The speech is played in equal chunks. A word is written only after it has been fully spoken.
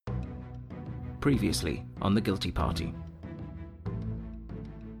Previously on The Guilty Party.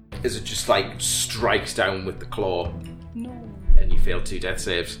 As it just strikes down with the claw. No. And you fail 2 death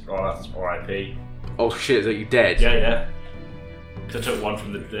saves. Oh, that's R.I.P. Oh shit, are you dead? Yeah. So I took one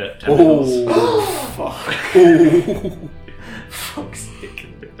from the tentacles. Oh, fuck. Oh. Fuck's sake.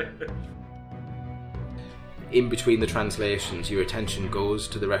 In between the translations, your attention goes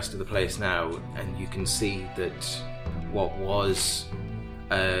to the rest of the place now, and you can see that what was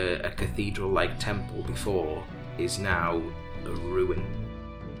a cathedral-like temple before is now a ruin.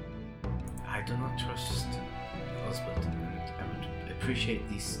 I do not trust husband, and I would appreciate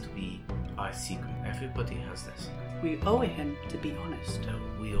this to be our secret. Everybody has this. We owe him, to be honest.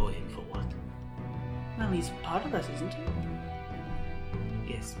 We owe him for what? Well, he's part of us, isn't he?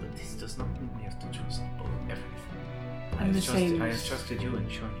 Yes, but this does not mean we have to trust everything. I'm the same. I have trusted you and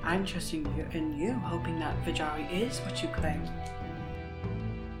shown you. I'm trusting you in you, hoping that Vajari is what you claim.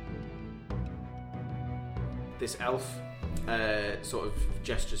 This elf sort of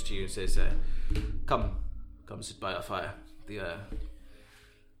gestures to you and says, come sit by our fire. The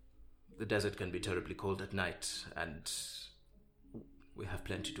desert can be terribly cold at night, and we have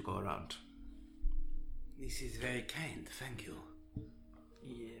plenty to go around. This is very kind, thank you.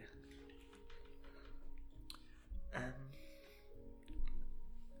 Yeah.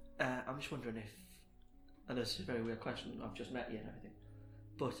 I'm just wondering if, and this is a very weird question, I've just met you and everything,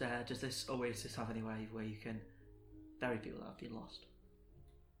 but does this oasis have any way where you can bury people that have been lost?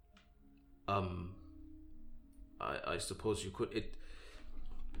 I suppose you could.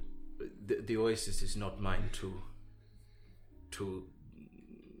 The oasis is not mine to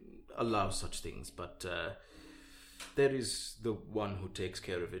allow such things, but there is the one who takes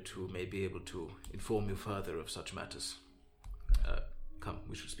care of it who may be able to inform you further of such matters. Come,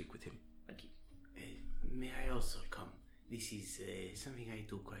 we shall speak with him. Thank you. May I also come? This is something I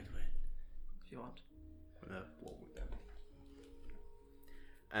do quite well. If you want. What would that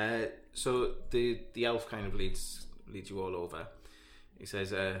be? So the elf kind of leads you all over. He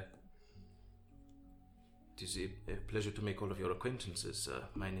says, "It is a pleasure to make all of your acquaintances.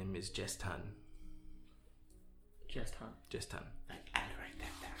 My name is Jestan." Jestan. I'll write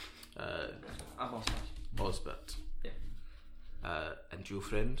that down. I'm Osbert. Osbert. Yeah. And you,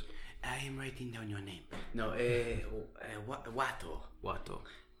 friend? I am writing down your name. No, Wato. Wato.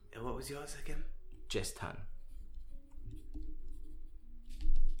 What was yours again? Jestan.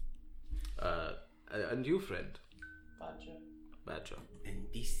 And you, friend? Badger. And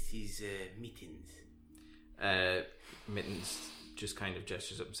this is Mittens. Mittens just kind of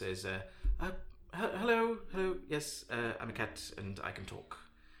gestures up and says, hello, yes, I'm a cat and I can talk.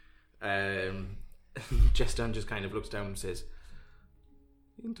 Jestan just kind of looks down and says,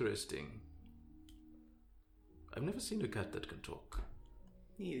 interesting. I've never seen a cat that can talk.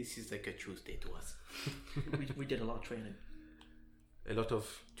 Yeah, this is like a Tuesday to us. we did a lot of training. A lot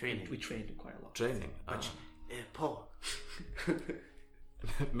of... Training. We trained quite a lot. Training? Paul.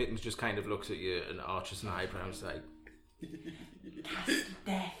 Mittens just kind of looks at you and arches an eyebrow and is like...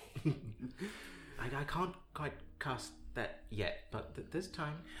 Death. I can't quite cast that yet, but there's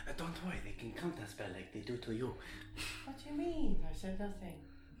time. Don't worry, they can counter spell like they do to you. What do you mean? I said nothing.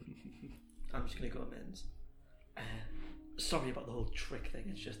 I'm just going to go amends. Sorry about the whole trick thing,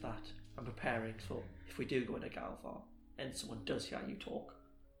 it's just that I'm preparing for if we do go into Galvar and someone does hear you talk,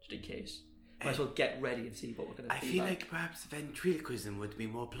 just in case. Might as well get ready and see what we're going to do. I feel like perhaps ventriloquism would be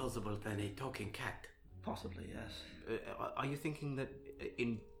more plausible than a talking cat. Possibly, yes. Are you thinking that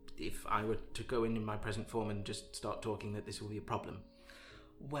if I were to go in my present form and just start talking that this will be a problem?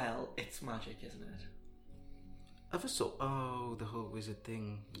 Well, it's magic, isn't it? Of a sort. Oh, the whole wizard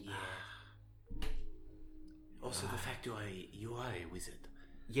thing. Yeah. Also, the fact you are a wizard.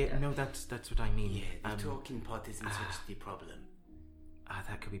 Yeah, no, that's what I mean. Yeah, the talking part isn't such the problem.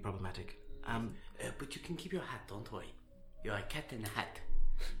 That could be problematic. But you can keep your hat, don't worry. You're a cat in a hat.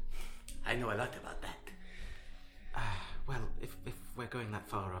 I know a lot about that. Well, if we're going that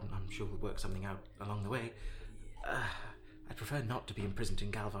far, I'm sure we'll work something out along the way. I'd prefer not to be imprisoned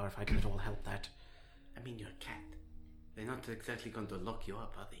in Galvar if I can at all help that. I mean, you're a cat. They're not exactly going to lock you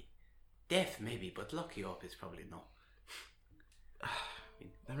up, are they? Death, maybe, but lock you up is probably no.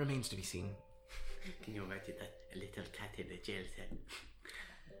 That remains to be seen. Can you imagine that? A little cat in a jail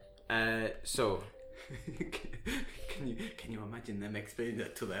cell. So... Can you imagine them explaining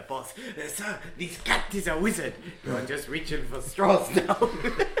that to their boss? Sir, this cat is a wizard. You are just reaching for straws now.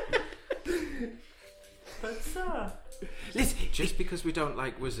 But sir... Listen, just because we don't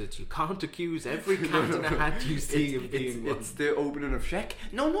like wizards, you can't accuse every cat in a hat you see of being one. It's the opening of Shrek.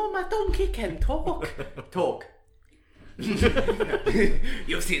 No, my donkey can talk. Talk.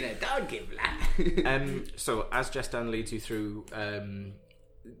 You've seen a dog give lad. So as Jestan leads you through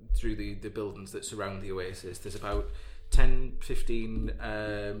the buildings that surround the oasis, there's about 10, 15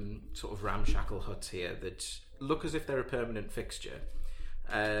 sort of ramshackle huts here that look as if they're a permanent fixture.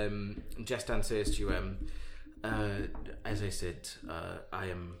 And Jestan says to you, as I said, I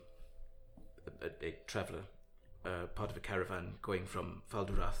am a traveller, part of a caravan going from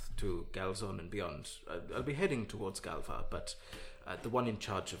Faldurath to Galzon and beyond. I'll be heading towards Galvar, but the one in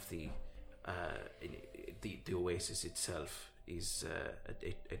charge of the oasis itself is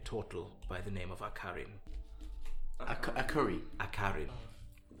a turtle by the name of Akarin. Akarin.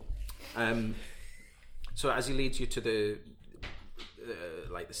 So as he leads you to the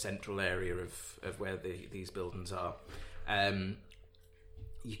central area of where these buildings are,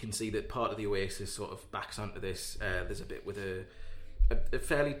 you can see that part of the oasis sort of backs onto this. There's a bit with a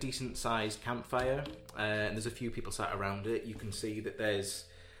fairly decent sized campfire, and there's a few people sat around it. You can see that there's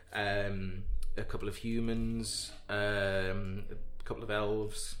a couple of humans, a couple of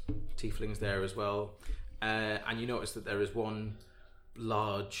elves, tieflings there as well, and you notice that there is one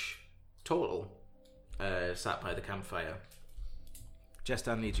large turtle sat by the campfire.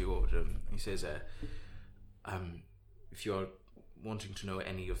 Jestan leads you over to him. He says, if you're wanting to know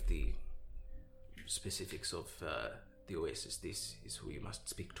any of the specifics of the oasis, this is who you must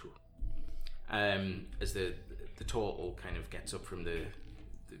speak to. As the turtle kind of gets up from the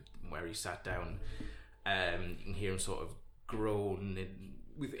where he sat down, you can hear him sort of groan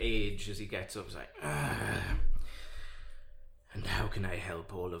with age as he gets up. He's like, and how can I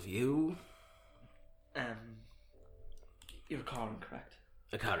help all of you? You're Karen, correct?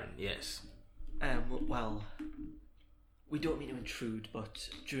 Karen, yes. Well, we don't mean to intrude, but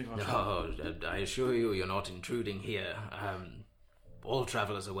during our travel... No, I assure you, you're not intruding here. All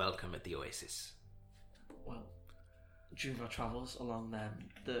travellers are welcome at the oasis. Well, during our travels along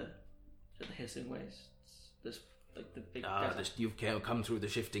the hissing wastes, there's like the big desert. You've come through the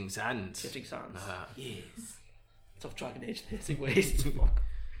shifting sands. Shifting sands. Yes. Tough Dragon Age, the hissing wastes. Fuck.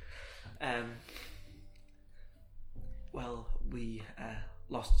 Well, we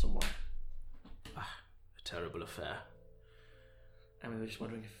lost someone. A terrible affair. And we were just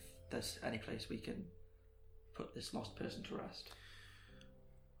wondering if there's any place we can put this lost person to rest.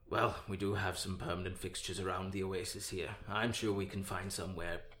 Well, we do have some permanent fixtures around the oasis here. I'm sure we can find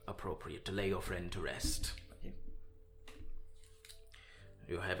somewhere appropriate to lay your friend to rest. Thank you.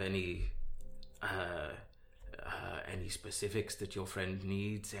 Do you have any specifics that your friend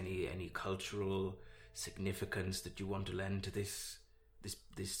needs? Any cultural significance that you want to lend to this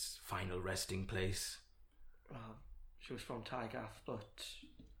final resting place? Well, she was from Tygath, but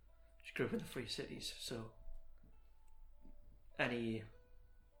she grew up in the Free Cities, so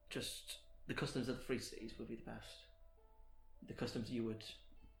just the customs of the Free Cities would be the best. The customs you would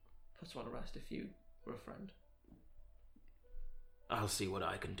put someone to rest if you were a friend. I'll see what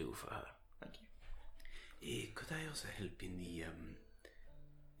I can do for her. Thank you. Could I also help in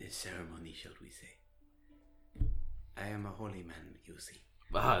the ceremony, shall we say? I am a holy man, you see.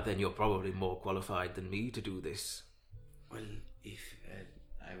 Then you're probably more qualified than me to do this. Well, if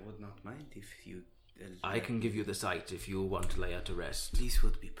I would not mind if you... I can give you the site if you want to lay her to rest. This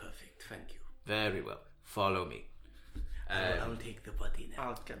would be perfect, thank you. Very well. Follow me. I'll take the body now.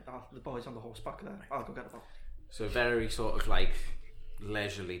 I'll get the boy's on the horseback there. I'll go get the body. So very sort of like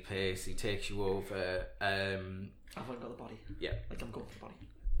leisurely pace. He takes you over. I've already got the body. Yeah. Like I'm going for the body.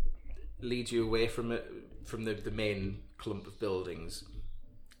 Leads you away from the main clump of buildings,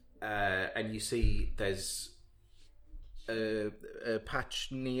 and you see there's a patch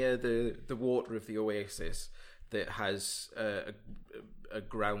near the water of the oasis that has a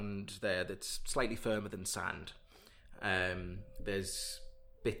ground there that's slightly firmer than sand. There's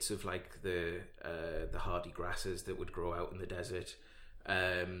bits of like the hardy grasses that would grow out in the desert,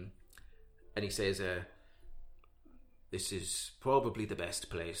 and he says, this is probably the best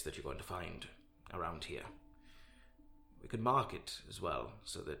place that you're going to find around here. We could mark it as well,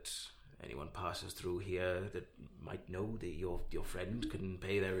 so that anyone passes through here that might know that your friend can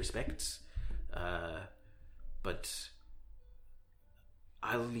pay their respects. But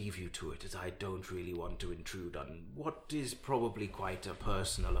I'll leave you to it, as I don't really want to intrude on what is probably quite a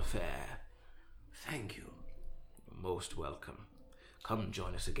personal affair. Thank you. You're most welcome. Come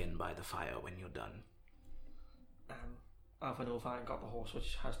join us again by the fire when you're done. I've went over and got the horse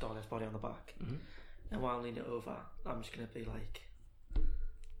which has Dahlia's body on the back. Mm-hmm. And while I lean it over, I'm just going to be like,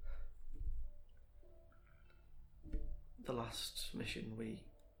 the last mission we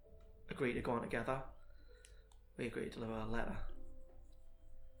agreed to go on together. We agreed to deliver a letter.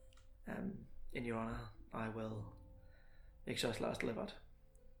 In your honour, I will Make sure it's last delivered.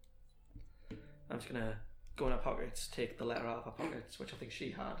 I'm just gonna go in our pockets, take the letter out of our pockets, which I think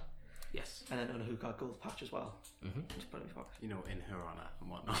she had, Yes. and then unhook our gold patch as well. Mm-hmm. Just put it in my pocket. You know, in her honour and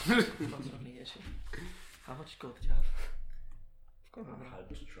whatnot. Not so many issue. How much gold did you have? I've got to remember. Hard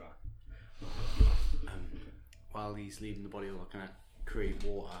to track. While he's leaving the body, we're gonna create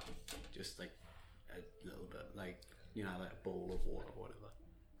water, just like a little bit, like you know, like a bowl of water or whatever.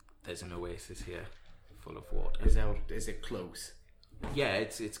 There's an oasis here, full of water. Is it close? Yeah,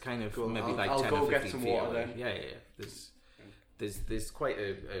 it's kind of Cool. maybe I'll- like I'll 10 go or get 15 some feet water away. then. Yeah. There's quite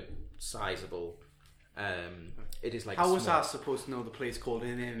a sizable. It is like. How a was small- I supposed to know the place called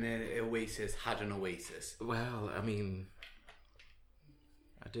an oasis had an oasis? Well, I mean,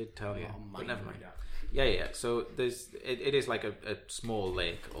 I did tell you, Oh, but never mind. reader. Yeah. So it is like a small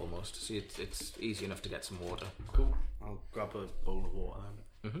lake almost. So it's easy enough to get some water. Cool. I'll grab a bowl of water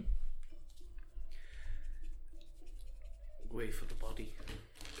then. Mm-hmm. Wait for the body.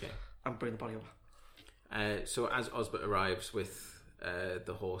 Okay. I'm bringing the body over. So as Osbert arrives with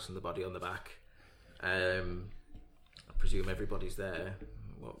the horse and the body on the back, I presume everybody's there.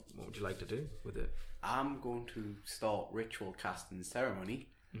 What would you like to do with it? I'm going to start ritual casting ceremony,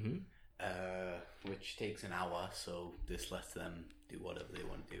 Mm-hmm. which takes an hour. So this lets them do whatever they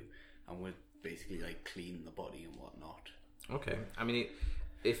want to do, and we'll basically like clean the body and whatnot. Okay. I mean,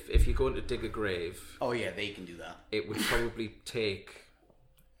 if you're going to dig a grave, Oh yeah, they can do that. it would probably take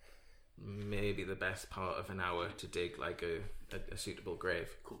maybe the best part of an hour to dig like a suitable grave.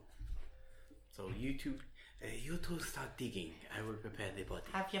 Cool. So you two start digging. I will prepare the body.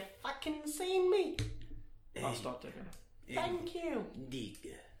 Have you fucking seen me? I'll start digging. Thank you. Dig.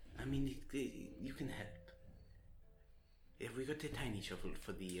 I mean, you can help. Have we got the tiny shovel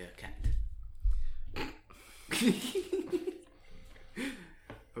for the cat?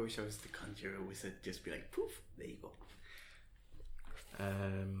 I wish I was the conjurer wizard. Just be like, poof, there you go.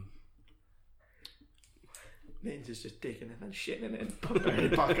 Mins is just digging and then shitting it and putting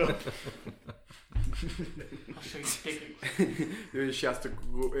it back up. I'll show you digging. She has to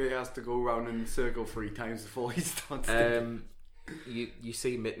go, it has to go around in a circle 3 times before he starts. You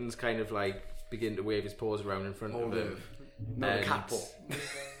see Mittens kind of like begin to wave his paws around in front of him. Not a And- cat paw.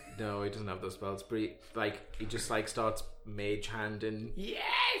 No, he doesn't have those spells. But he just like starts mage handing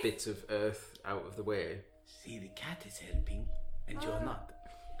bits of earth out of the way. See, the cat is helping, and you're not.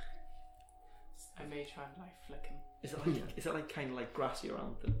 I may try and like flick him. Is it like kind of like grassy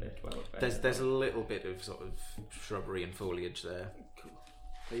around the bit? Well, There's a little bit of sort of shrubbery and foliage there. cool.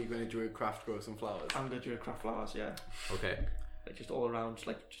 Are you going to druid craft grow some flowers? I'm gonna do a craft flowers, yeah. Okay. Like just all around,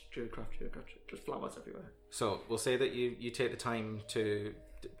 like just druid craft, just flowers everywhere. So we'll say that you take the time to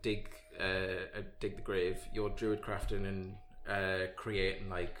dig the grave. You're druid crafting and creating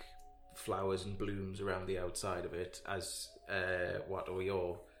like flowers and blooms around the outside of it as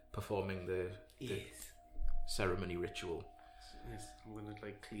you're performing the Yes. ceremony ritual. Yes, I'm gonna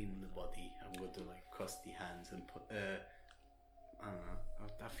like clean the body. I'm going to like cross the hands and put. I don't know.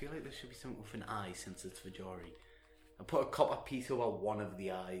 I feel like there should be something with an eye since it's Vajari. I put a copper piece over one of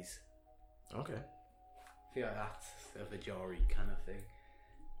the eyes. Okay. I feel like that's a Vajari kind of thing.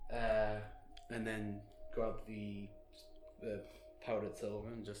 And then grab the powdered silver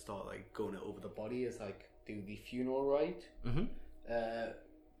and just start like going it over the body as like do the funeral rite. Mm-hmm.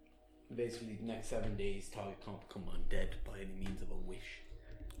 Basically, the next 7 days, target can't become undead by any means of a wish.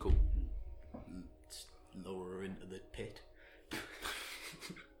 Cool. Just lower her into the pit.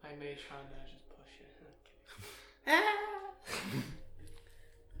 I may try and just push it.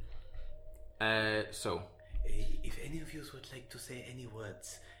 So If any of you would like to say any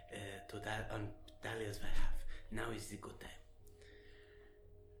words to that on Dahlia's behalf, now is the good time.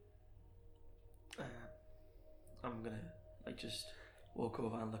 I'm gonna like just walk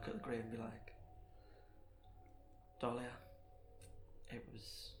over and look at the grave and be like, Dahlia,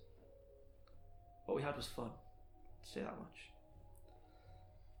 what we had was fun, to say that much.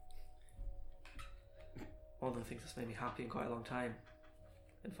 One of the things that's made me happy in quite a long time,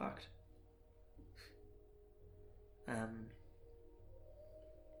 in fact.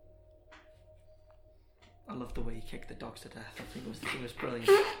 I love the way you kicked the dogs to death. I think it was brilliant.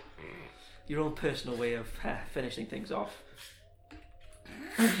 Your own personal way of finishing things off.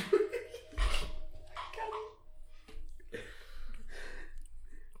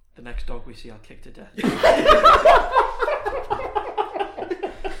 The next dog we see, I'll kick to death.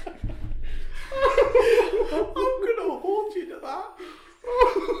 I'm gonna hold you to that.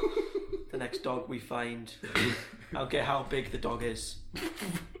 The next dog we find, I don't care how big the dog is,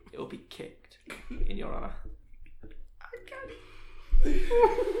 it'll be kicked in your honour.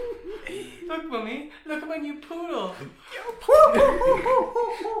 Look, Mummy. Look at my new poodle.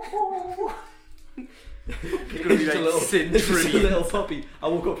 It's gonna be like it's just a little puppy. I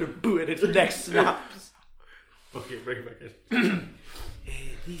woke up to boot and its neck snaps. Okay, bring it back in.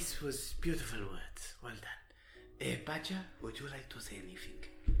 This was beautiful words. Well done. Badger, would you like to say anything?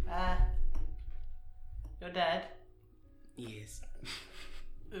 You're dead. Yes.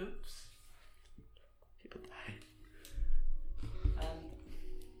 Oops. People die.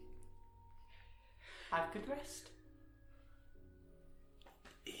 Have good rest.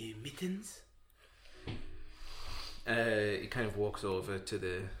 Mittens? He kind of walks over to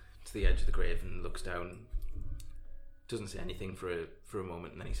the edge of the grave and looks down. Doesn't say anything for a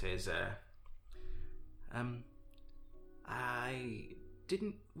moment, and then he says, I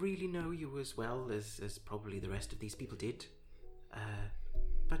didn't really know you as well as probably the rest of these people did.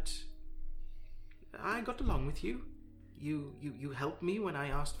 But I got along with you. You helped me when I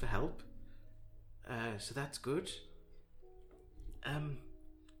asked for help. So that's good.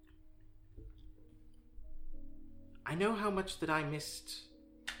 I know how much that I missed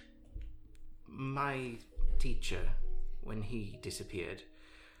my teacher when he disappeared.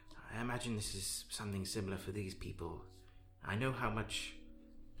 I imagine this is something similar for these people. I know how much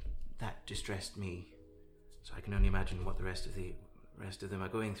that distressed me, so I can only imagine what the rest of them are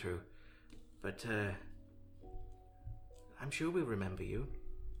going through. But I'm sure we'll remember you.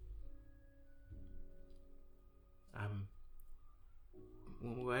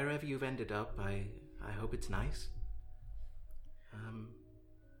 Wherever you've ended up, I hope it's nice.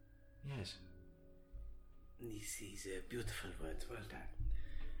 Yes. This is beautiful words. Well done.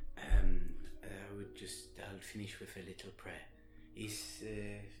 I'll finish with a little prayer. It's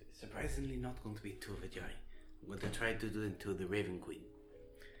surprisingly not going to be to Vajari. I'm going to try to do it to the Raven Queen.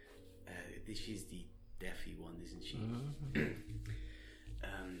 This is the deafy one, isn't she? Mm-hmm.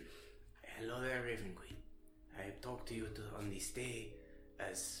 Hello there, Raven Queen. I have talked to you on this day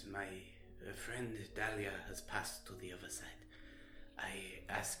as my friend Dahlia has passed to the other side. I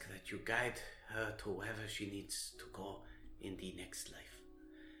ask that you guide her to wherever she needs to go in the next life.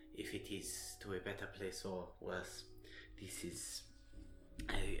 If it is to a better place or worse, this is...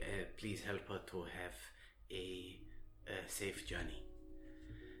 please help her to have a safe journey.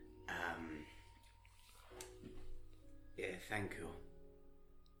 Thank you.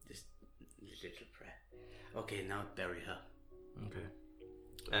 Just a little prayer. Okay, now bury her. Okay.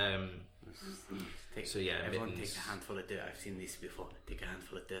 Everyone Mittens. take a handful of dirt. I've seen this before. Take a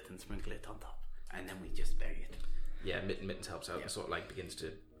handful of dirt and sprinkle it on top, and then we just bury it. Yeah, Mittens helps out and sort of like begins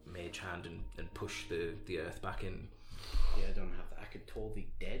to mage hand and push the earth back in. Yeah, I don't have that. I could totally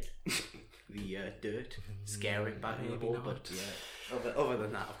dead the dirt, scare it back in the Maybe hole, not. but yeah. Other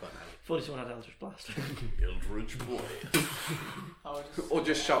than that, I've got nothing. If only someone had Eldritch Blast. Eldritch Blade. Or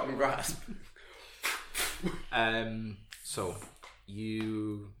just shout and grasp. So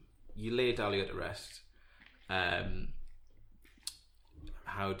you lay Dahlia to rest.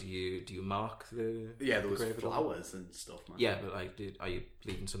 How do you mark the Yeah, there was grave at all? flowers and stuff, man. Yeah, but like, are you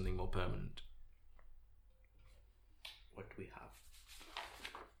leaving something more permanent? What do we have?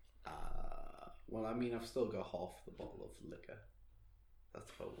 Well, I mean, I've still got half the bottle of liquor. That's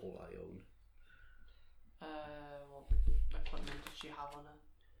about all I own. What equipment did she have on her?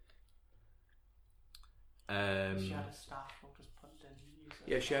 If she had a staff, we'll just put it in and use it.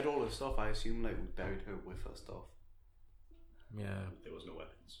 Yeah, she had all her stuff. I assume like we buried her with her stuff. Yeah. There was no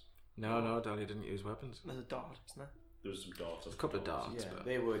weapons. No, Dahlia didn't use weapons. There's a dart, isn't there? There was some darts. A couple of darts. Yeah, but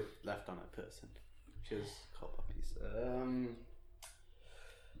they were left on a person. She has a couple puppies. I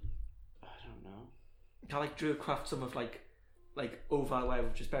don't know. Can I like Druidcraft some of like over where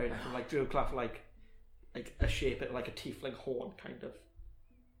we've just buried her, like Druidcraft like a shape it like a tiefling horn kind of.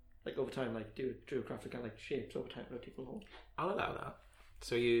 Like over time, like do Druidcraft kind of like shapes over time for a tiefling horn. I'll allow that.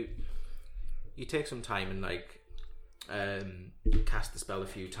 So you take some time and like cast the spell a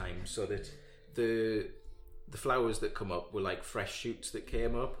few times so that the flowers that come up were like fresh shoots that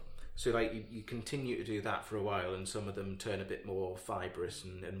came up. So like you continue to do that for a while, and some of them turn a bit more fibrous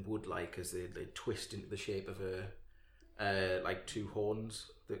and wood-like as they twist into the shape of a like two horns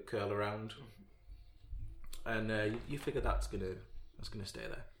that curl around. And you figure that's gonna stay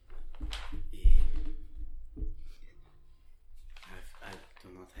there. Yeah. I do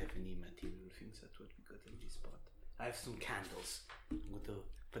not have any material things that would be good in this spot. I have some candles. I'm going to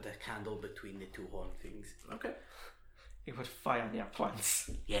put a candle between the two horn things. Okay. You put fire on the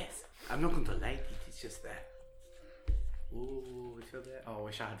plants. Yes. I'm not going to light it, it's just there. Ooh, if you're there. Oh, I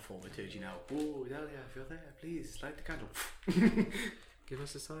wish I had fortitude, you know. Ooh, Dahlia, if you're there, please light the candle. Give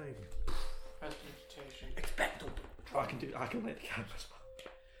us a sign. Prestidigitation. Expecto. I can light the candle as well.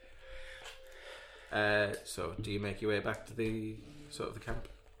 So, do you make your way back to the sort of the camp?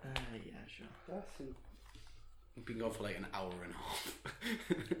 Yeah, sure. We've been going for like an hour and a half.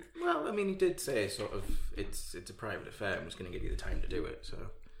 Well, I mean, he did say sort of it's a private affair. I'm just going to give you the time to do it. So,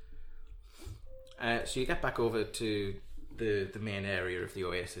 so you get back over to the main area of the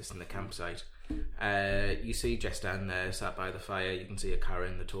oasis and the campsite. You see Jestan there, sat by the fire. You can see a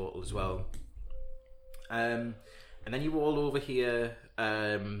Karen, the total as well. And then you all overhear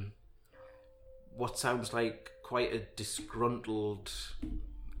what sounds like quite a disgruntled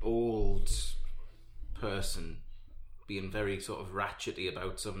old person being very sort of ratchety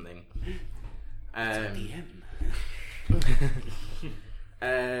about something.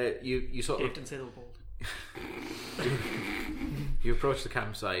 You sort of Didn't say they were bald. you approach the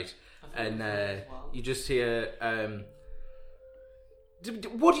campsite and you just hear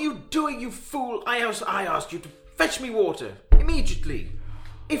what are you doing, you fool? I asked you to fetch me water immediately,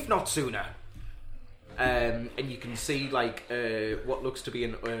 if not sooner. And you can see like what looks to be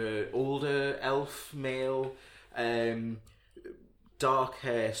an older elf male, dark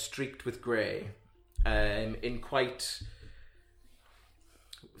hair streaked with grey,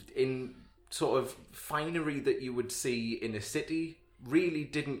 in sort of finery that you would see in a city. Really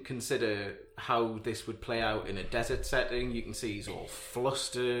didn't consider how this would play out in a desert setting. You can see he's all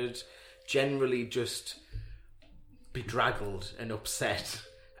flustered, generally just bedraggled and upset.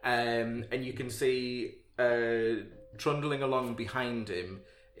 And you can see trundling along behind him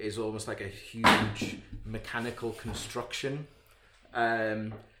is almost like a huge mechanical construction.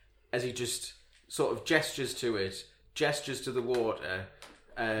 As he just sort of gestures to it, gestures to the water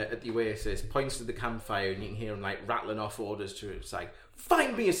at the oasis, points to the campfire, and you can hear him like rattling off orders to it. It's like,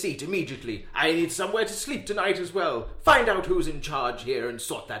 find me a seat immediately. I need somewhere to sleep tonight as well. Find out who's in charge here and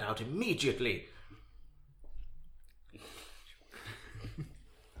sort that out immediately.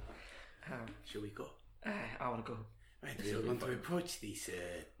 Shall we go? I want to go. Right, we're going to approach this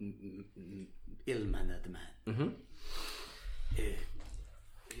ill-mannered man. Mm-hmm. Do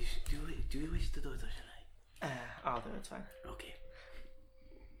you wish to do it, or shall I? I'll do it, it's fine. Okay.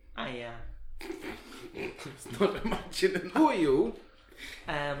 It's not imagining. Who are you?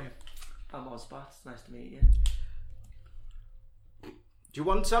 I'm Ozbot. It's nice to meet you. Do you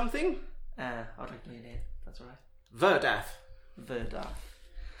want something? I'd like to know your name. That's alright. Verdath. Verdath.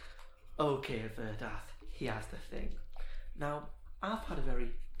 Okay, Verdath. Here's the thing. Now, I've had a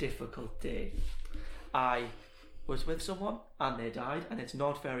very difficult day. I was with someone and they died, and it's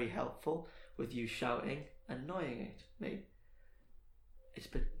not very helpful with you shouting, annoying me.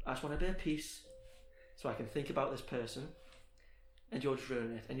 I just want a bit of peace so I can think about this person, and you're just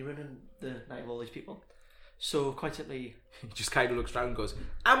ruining it, and you're ruining the night of all these people. So quite simply, He just kind of looks around and goes,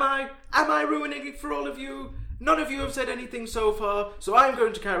 Am I ruining it for all of you? None of you have said anything so far, so I'm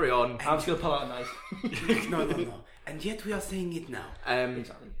going to carry on. I'm just going to pull out a knife. No. And yet we are saying it now.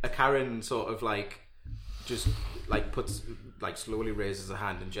 Exactly. A Karen sort of like just like puts like slowly raises a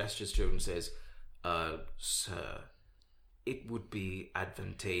hand and gestures to him and says, sir, it would be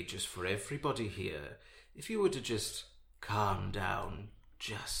advantageous for everybody here if you were to just calm down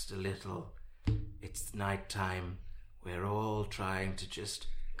just a little. It's night time. We're all trying to just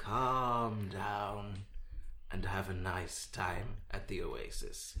calm down and have a nice time at the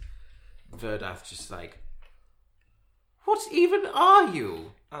oasis. Verdath just like, what even are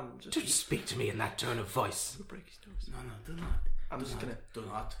you? I'm just Don't speak to me in that tone of voice. break his nose. No, do not. I'm just gonna. Do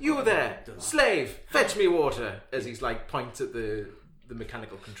not. You there, Do not. slave, fetch me water. As he's like points at the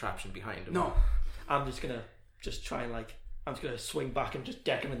mechanical contraption behind him. No. I'm just gonna try and like. I'm just gonna swing back and just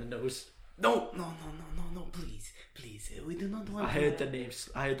deck him in the nose. No, please. We do not want I heard the name.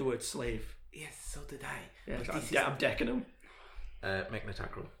 I heard the word slave. Yes, so did I. Yeah, But I'm, this I'm decking him. Make an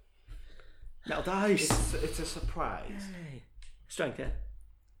attack roll. Metal dice. it's a surprise. Hey. Strength,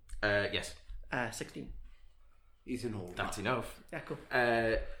 yeah. Yes, 16. He's an old that's man. enough. Yeah, cool.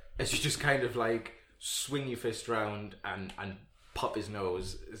 As you just kind of like swing your fist round and pop his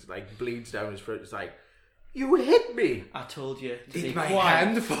nose, it's like bleeds down his throat. It's like, you hit me. I told you to be Did my quiet.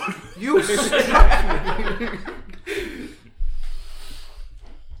 hand fall? You struck me.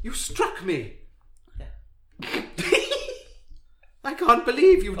 You struck me. Yeah. I can't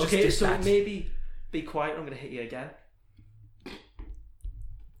believe you just Okay, did so that. maybe be quiet. I'm gonna hit you again.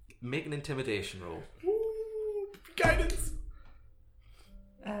 Make an intimidation roll. Guidance.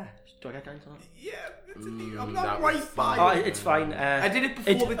 Do I get guidance on that? Yeah, I'm that not was right fine. by Oh, it's fine. I did it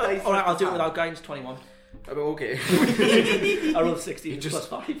before with dice. Alright, I'll do it without guidance. 21. Okay. I rolled 16 just-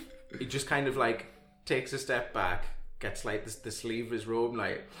 plus 5. He just kind of like takes a step back, gets like the sleeve of his robe,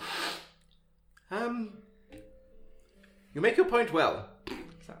 like, you make your point well.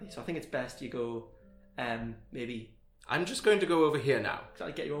 Exactly. So I think it's best you go Maybe I'm just going to go over here now.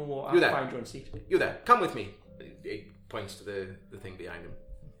 get your own water. You there. Find your own seat. You there, come with me. He points to the thing behind him.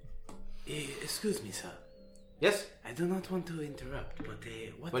 Excuse me, sir. Yes? I do not want to interrupt, but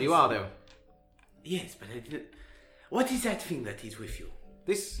what? Well, you are, though. Yes, but I didn't. What is that thing that is with you?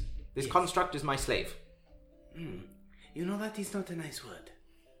 This Yes. construct is my slave. You know that is not a nice word.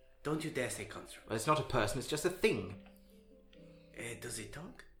 Don't you dare say construct. Well, it's not a person, it's just a thing. Does it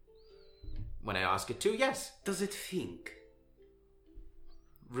talk? When I ask it to, yes. Does it think?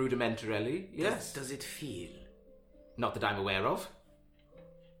 Rudimentarily, yes. Does it feel? Not that I'm aware of.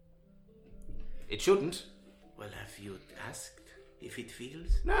 It shouldn't. Well, have you asked if it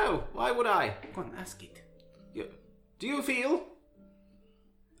feels? No, why would I? Go on, ask it. Do you feel?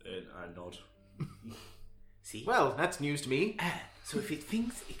 I nod. See? Well, that's news to me. So if it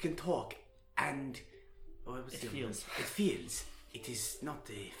thinks, it can talk, and what was It the other feels. one? It feels. It is not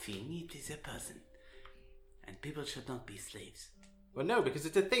a thing; it is a person, and people should not be slaves. Well, no, because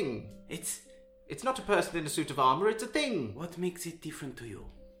it's a thing. It's It's not a person in a suit of armor, it's a thing. what makes it different to you.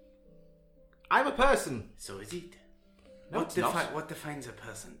 I'm a person. So is it? No, what it's not. What defines a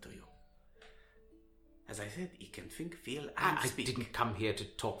person to you? As I said, it can think, feel, and I speak. didn't come here to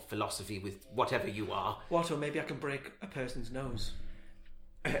talk philosophy with whatever you are. What? Or maybe I can break a person's nose.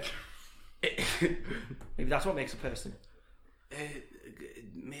 Maybe that's what makes a person.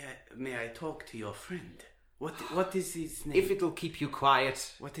 May I talk to your friend? What is his name? If it'll keep you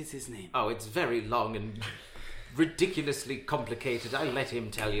quiet. What is his name? Oh, it's very long and ridiculously complicated. I'll let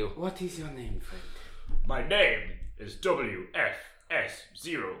him tell you. What is your name, friend? My name is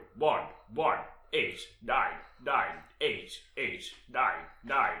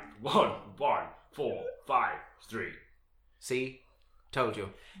WFS011888988911453. See? Told you.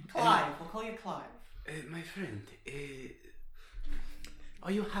 Clive, we'll call you Clive. My friend,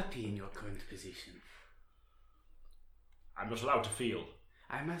 are you happy in your current position? I'm not allowed to feel.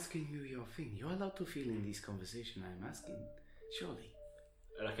 I'm asking you your thing. You're allowed to feel in this conversation I'm asking, surely.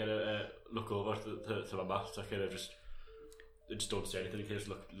 And I kind of look over to my mask. I kind of just don't say anything. I kind of just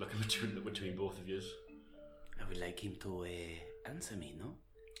look in between both of you. I would like him to answer me, no?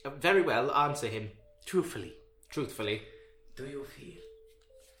 Very well, answer him. Truthfully. Truthfully. Do you feel?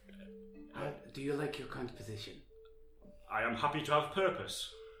 Do you like your current position? I am happy to have purpose.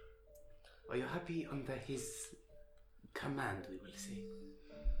 Are you happy under his command, we will say?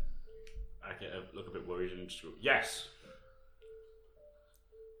 I kind of look a bit worried and just go, yes.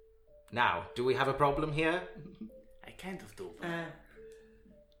 Now, do we have a problem here? I kind of do.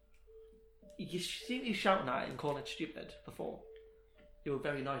 You seen you shouting at it and calling it stupid before. You were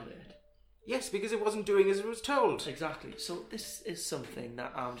very annoyed at it. Yes, because it wasn't doing as it was told. Exactly. So this is something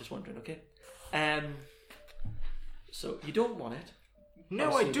that I'm just wondering. Okay. So you don't want it. No, I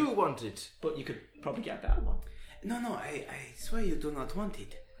Obviously, do want it. but you could probably get a better one. No, I swear you do not want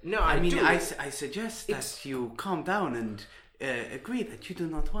it. No, I mean, do. I suggest It's- that you calm down and agree that you do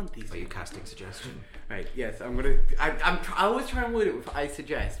not want these. Are you casting suggestion? Right. Yes, I'm gonna. I always try and word it with I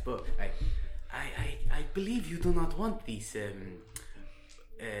suggest, but I believe you do not want these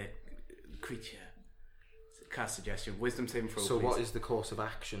creature. Cast suggestion. Wisdom saving throw. So please. what is the course of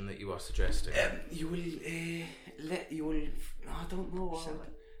action that you are suggesting? You will you will. No, I don't know.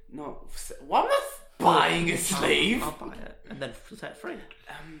 No. What am I buying a slave? I'll buy it and then set it free.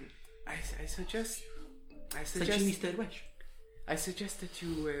 I suggest. It's like Jimmy's third wish. I suggest that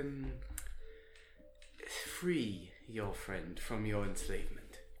you free your friend from your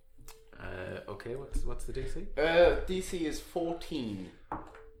enslavement. Okay, what's the DC? DC is 14.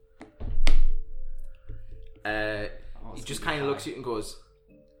 He just kind of looks at you and goes,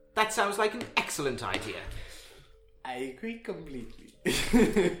 "That sounds like an excellent idea." I agree completely.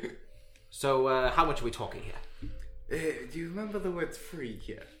 So, how much are we talking here? Do you remember the words free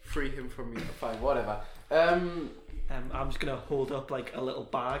here? Free him from me. Fine, whatever. I'm just gonna hold up like a little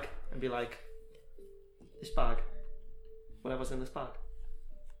bag and be like, "This bag, whatever's in this bag."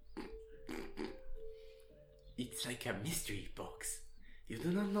 It's like a mystery box. You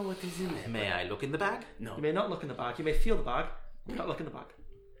do not know what is in there. May I look in the bag? No. You may not look in the bag. You may feel the bag. But not look in the bag.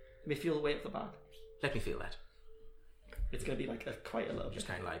 You may feel the weight of the bag. Let me feel that. It's gonna be like quite a little bit. Just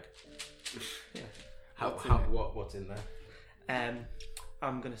kind of like, Yeah. what's in there?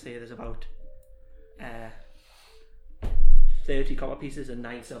 I'm gonna say there's about 30 copper pieces and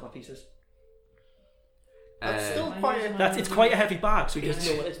 9 silver pieces. That's still quite a... It's quite a heavy bag, so he doesn't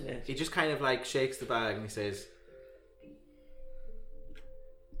know what is in it. He just kind of like shakes the bag and he says,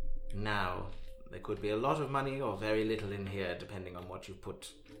 "Now, there could be a lot of money or very little in here, depending on what you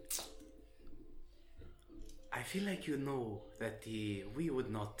put." I feel like you know that we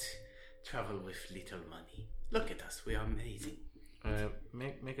would not travel with little money. Look at us, we are amazing.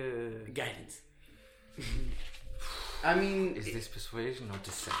 Make a... Guidance. I mean... Is this persuasion or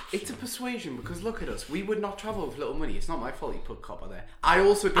deception? It's a persuasion, because look at us. We would not travel with little money. It's not my fault you put copper there. I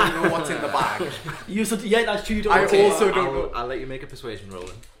also don't know what's in the bag. Yeah, that's true. You don't I want to- also don't know. I'll let you make a persuasion roll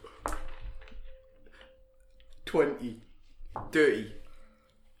then. 20. Dirty.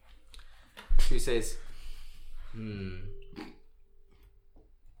 She says,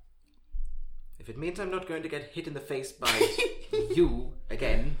 if it means I'm not going to get hit in the face by you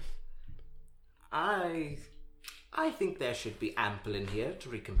again, I think there should be ample in here to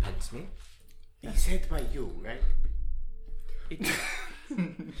recompense me. He said by you, right?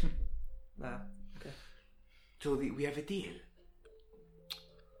 Nah. Okay. So we have a deal.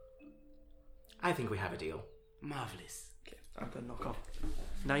 I think we have a deal. Marvellous. Okay. I'm gonna knock off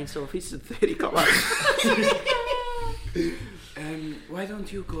 9 silver pieces and 30 copper. Why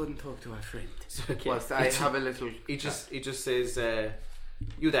don't you go and talk to our friend? Okay. Whilst I have a little... He just says,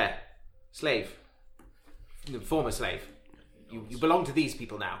 you there, slave, the former slave. You belong to these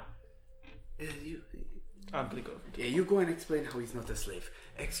people now. I'm gonna go. Yeah, you go and explain how he's not a slave.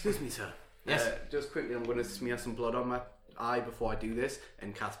 Excuse me, sir. Yes. Just quickly, I'm going to smear some blood on my eye before I do this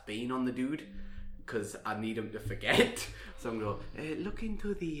and cast Bane on the dude, because I need him to forget. So I'm going to go, look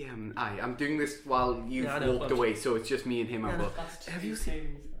into the eye. I'm doing this while you've walked away, so it's just me and him. Have you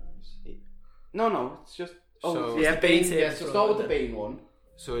seen... No, it's just... So- yeah, Bane. Bane Yeah, so saves start with throw, the Bane one.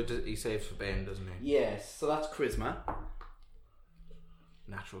 So he saves for Bane, doesn't he? Yes, so that's Charisma.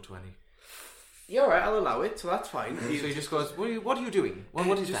 Natural 20. Yeah, alright, I'll allow it, so that's fine. So he just goes, what are you doing?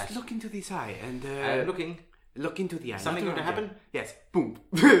 What is just that? look into this eye and... Looking. Look into the eye. Something Look going to around happen? there. Yes. Boom.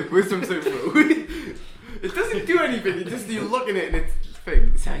 Wisdom saving throw. It doesn't do anything. You just you look at it and it's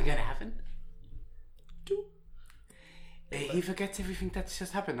thing. Something gonna happen? He forgets everything that's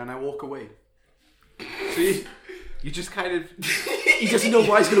just happened, and I walk away. So you just kind of... He doesn't know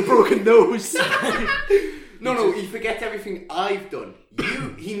why he's got a broken nose. No, he forgets everything I've done.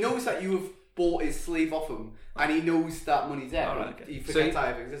 He knows that you have bought his slave off him, and he knows that money's there. Alright, okay. He forgets I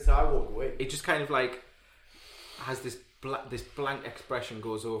have existed, so I walk away. It just kind of like has this blank expression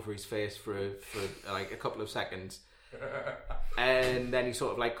goes over his face for like a couple of seconds, and then he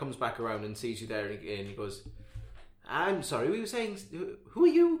sort of like comes back around and sees you there, and he goes, "I'm sorry, we were saying, who are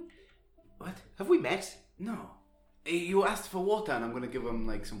you? What? Have we met?" No. You asked for water, and I'm going to give him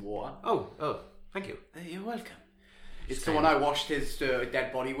like some water. Oh, thank you. You're welcome. It's the one I washed his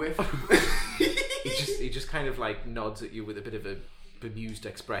dead body with. He just kind of like nods at you with a bit of a bemused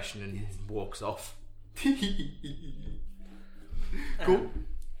expression and walks off. Cool.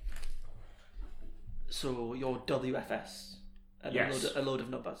 So you're WFS. And Yes. a load of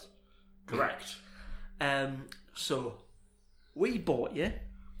numbers. Correct. So we bought you,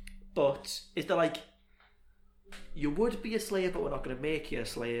 but is there like you would be a slave, but we're not going to make you a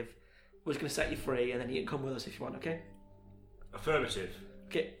slave. We're just going to set you free, and then you can come with us if you want. Okay. Affirmative.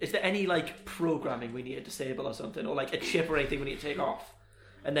 Okay. Is there any like programming we need to disable or something, or like a chip or anything we need to take off,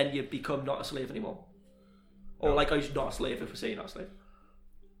 and then you become not a slave anymore? Or like, are you not a slave if we say you're not a slave?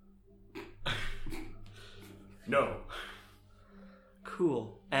 No.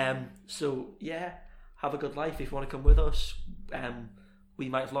 Cool. So yeah, have a good life if you want to come with us. We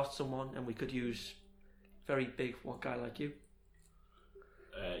might have lost someone, and we could use very big one guy like you.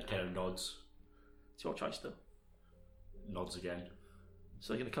 Kind of nods. It's your choice though. Nods again.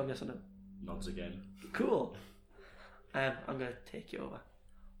 So you're gonna come, yes or no? Nods again. Cool. I'm gonna take you over.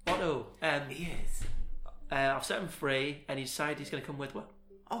 Otto. Yes. I've set him free, and he decided he's gonna come with us.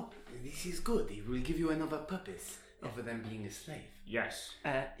 Oh, this is good. It will give you another purpose other than being a slave. Yes.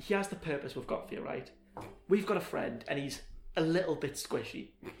 He has the purpose we've got for you, right? We've got a friend, and he's a little bit squishy.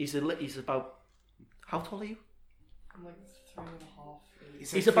 He's about. How tall are you? I'm like 3.5 feet.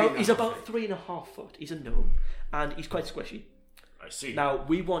 He's about 3.5 foot. He's a gnome, and he's quite squishy. I see. Now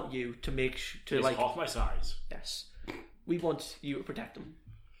we want you to make to He's like half my size. yes, we want you to protect him.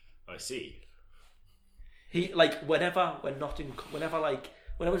 I see. He like whenever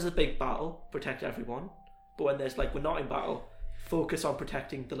there's a big battle, protect everyone. But when there's like we're not in battle, focus on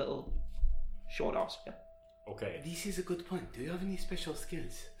protecting the little short ass. Yeah. Okay. This is a good point. Do you have any special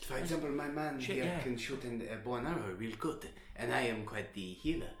skills? For example, my man Shit, here yeah. can shoot a bow and arrow real good, and I am quite the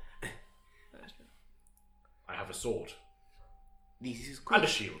healer. I have a sword. This is good. And a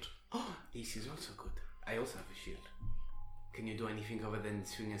shield. Oh, this is also good. I also have a shield. Can you do anything other than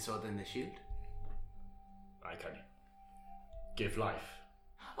swing a sword and a shield? I can give life.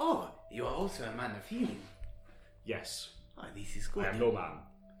 Oh, you are also a man of healing. Yes. Oh, this is good. I am no man.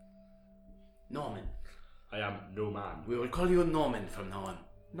 Norman. I am no man. We will call you Norman from now on.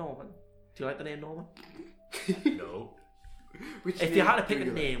 Norman. Do you like the name Norman? No. If you had to pick a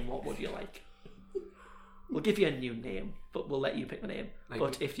name, what would you like? We'll give you a new name, but we'll let you pick the name.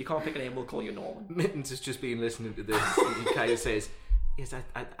 But if you can't pick a name, we'll call you Norman. Mittens has just been listening to this. He kind of says, "Yes,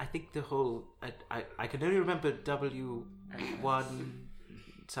 I think the whole I can only remember W1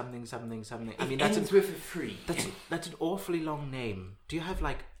 something. I mean, that's ends with a 3. that's an awfully long name. Do you have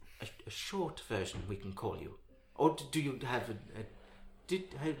like a short version we can call you, or do you have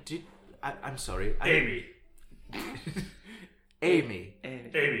I'm sorry, Amy. Amy.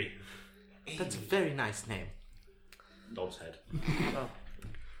 Amy. That's a very nice name. Nod's head. Well,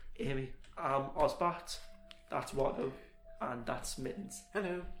 Amy, Osbat, that's Watto, and that's Mittens.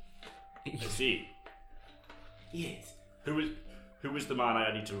 Hello. I see. Yes. Who is the man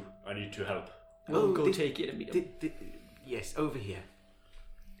I need to help? We'll go take you to meet him. Yes, over here.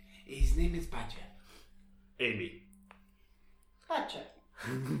 His name is Badger. Amy. Badger.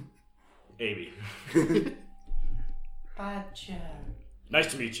 Amy. Badger.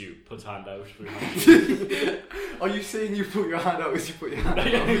 Nice to meet you. Puts hand out. Are you saying you put your hand out as you put your hand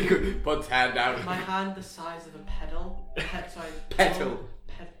out? Put hand out. My hand the size of a pedal. Petal. Pedal.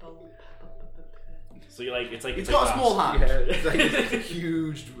 So you like it's It's like got a small hand. Yeah, it's like a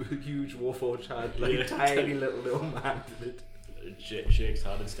huge Warforged hand, like Yeah. a tiny little man with it. Shakes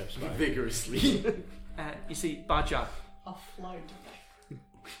hand and steps back. Vigorously. You see, Badger, I'll float.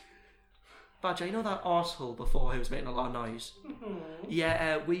 Badger, you know that arsehole before who was making a lot of noise?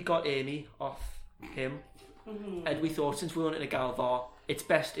 Yeah, we got Amy off him, and we thought since we weren't in a Galvar, it's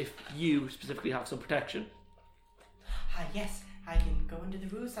best if you specifically have some protection. Ah, yes, I can go into the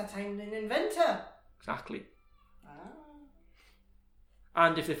rules that I'm an inventor. Exactly. Ah.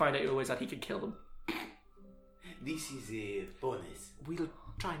 And if they find out you're a wizard, he can kill them. This is a bonus. We'll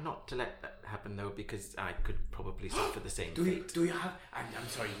try not to let that happen though, because I could probably suffer the same Do fate. you have? I'm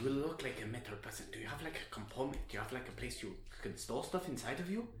sorry. You look like a metal person. Do you have like a component? Do you have like a place you can store stuff inside of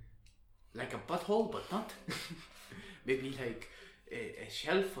you, like a butthole, but not? Maybe like a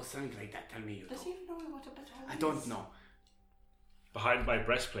shelf or something like that. Tell me you. Does he even know what a butthole is? I don't know. Behind my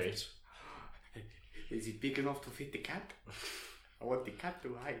breastplate. Is it big enough to fit the cat? I want the cat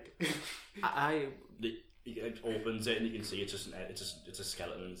to hide. It opens it and you can see it's a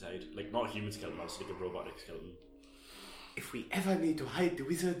skeleton inside, like not a human skeleton, it's like a robotic skeleton. If we ever need to hide the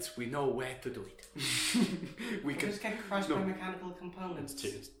wizards, we know where to do it. We We'll can just get crushed by mechanical components.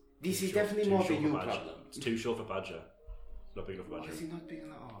 This is definitely more the you problem. It's too short for Badger. It's not big enough for Why Badger. is he not big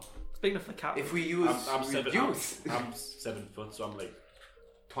enough? Oh. It's big enough for the cat. If we use I'm 7 reduce I'm 7 foot, so I'm like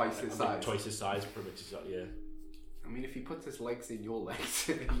twice his size. like twice his size, pretty much exactly. Yeah. I mean, if he puts his legs in your legs,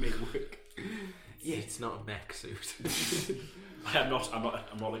 it may work. Yeah, it's not a mech suit. I'm not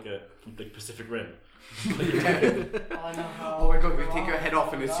like a like Pacific Rim. Oh, I know how. Oh my god, we take your head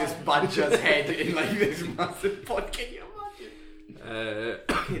off and it's just Badger's head in like this massive pot. Can you imagine?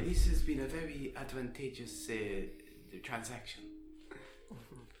 Okay, this has been a very advantageous transaction.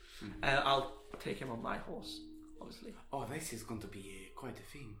 I'll take him on my horse, obviously. Oh, this is going to be quite a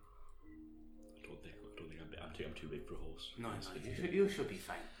thing. I don't think I'm too big for a horse. No, you should be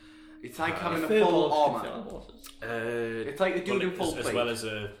fine. It's like having a Furbolgs full can armor. fit on horses. It's like a dude in full as plate. well as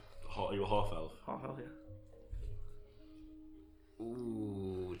you're a half elf. Oh, hell yeah.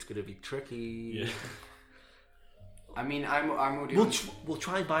 Ooh, it's gonna be tricky. Yeah. I mean, I'm already. We'll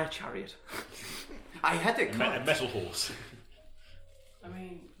try and buy a chariot. I had a A cut. metal horse. I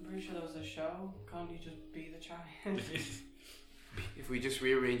mean, I'm pretty sure that was a show. Can't you just be the chariot? If we just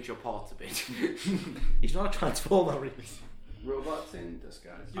rearrange your parts a bit. He's not a transformer, really. Robots in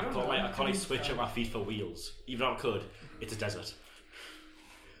disguise. I can't switch up my feet for wheels. Even though I could, it's a desert.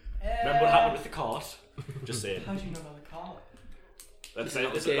 Remember what happened with the cart? Just saying. How do you know about the car? This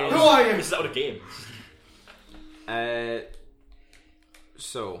Who are you? is out of game.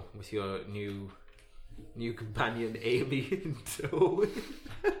 So with your new companion Amy in tow.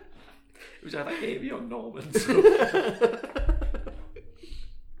 It was either Amy or Norman.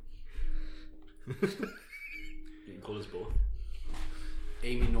 You can call us both.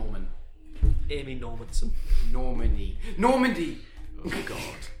 Amy Norman. Amy Normanson. Normandy. Oh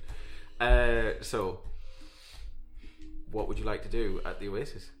God. So, what would you like to do at the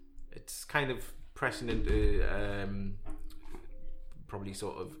Oasis? It's kind of pressing into probably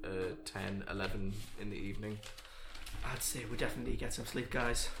sort of 10, 11 in the evening. I'd say we definitely get some sleep,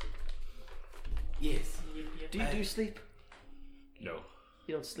 guys. Yes. Do you do sleep? No.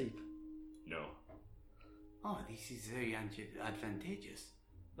 You don't sleep. No. Oh, this is very advantageous.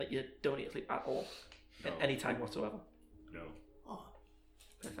 Like you don't need to sleep at all. At No. any time whatsoever. No. Oh,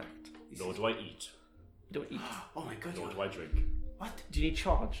 Perfect. Nor do I eat. You don't eat. oh my god. Nor you- do I drink. What? Do you need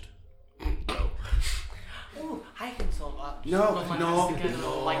charged? No. Oh, I can solve that. No, Not my no, hands together,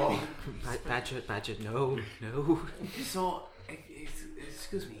 no. lightning. Badger, no. So,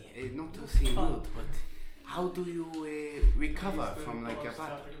 excuse me, not to seem rude, but how do you recover from like a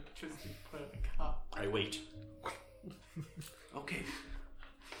battle? I wait. Okay.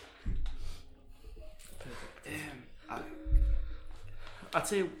 I'd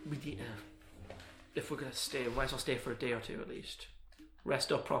say we need if we're gonna stay, we might as well stay for a day or two at least.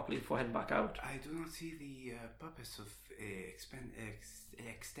 Rest up properly before heading back out. I do not see the purpose of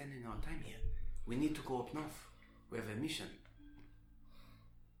extending our time here. We need to go up north. We have a mission.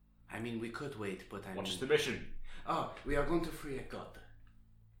 I mean, we could wait, but I What's mean... the mission? Oh, we are going to free a god.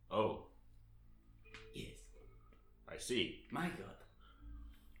 Oh, Yes. I see. My god.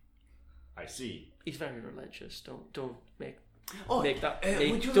 I see. He's very religious. Don't make Oh, make that.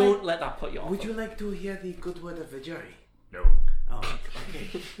 would you don't like, let that put you off. Would you like to hear the good word of Vajari? No. Oh,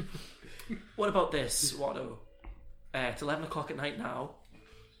 okay. What about this, Watto? It's 11 o'clock at night now.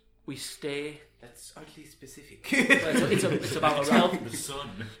 We stay. That's oddly specific. It's about around. The sun.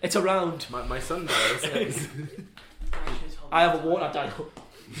 It's around. My son dies. I have a water dial.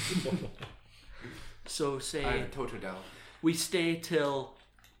 So say I'm Totodile. we stay till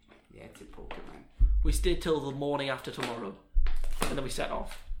Yeah, it's a Pokemon. the morning after tomorrow, and then we set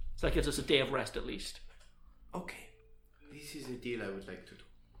off. So that gives us a day of rest at least, Okay. This is a deal I would like to do.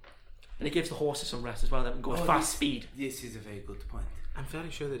 and it gives the horses some rest as well. That can go at fast speed. This is a very good point. I'm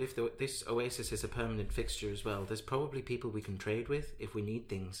fairly sure that if this oasis is a permanent fixture as well, there's probably people we can trade with if we need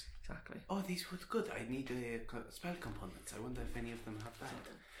things. Exactly. Oh, these would good. I need spell components. I wonder if any of them have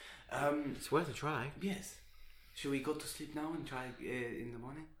that. It's worth a try. Yes. Should we go to sleep now and try in the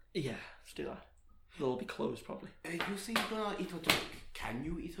morning? Yeah, let's do that. They'll all be closed probably. You say you're gonna eat or drink. Can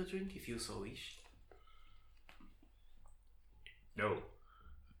you eat or drink if you so wish? No.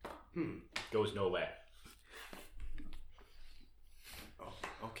 Goes nowhere. Oh,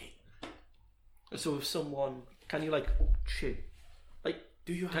 okay. So if someone, can you like chew, like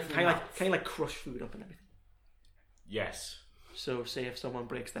Do you have can you like crush food up and everything? Yes. So say if someone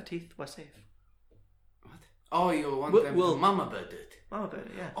breaks their teeth, we're safe. What? Oh, you want them Well- to mama bird it? Oh, but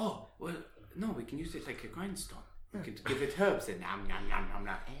yeah. Oh, well, no, we can use it like a grindstone. We could give it herbs and nom nom nom nom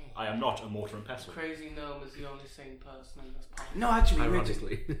nom. I am not a mortar and pestle. Crazy Gnome is the only sane person in this party. No, actually,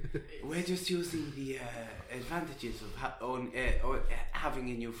 Ironically. we're just using the advantages of having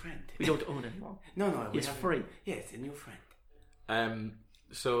a new friend. We don't own anyone. No, we It's have free. Yeah, it's a new friend.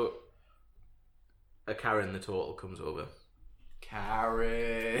 So a Karen the Turtle comes over.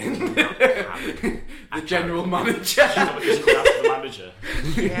 Karen. The general manager. Isn't that the manager?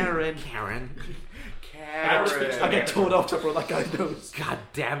 Karen. I get torn off to run that guy's nose. God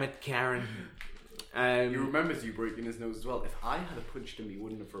damn it, Karen. He remembers you breaking his nose as well. If I had punched him, he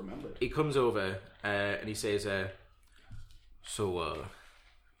wouldn't have remembered. He comes over and he says, so,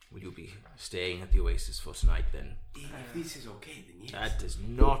 will you be staying at the Oasis for tonight then? If this is okay, then yes. That is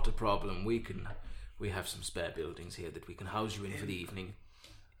not a problem. We have some spare buildings here that we can house you in for the evening.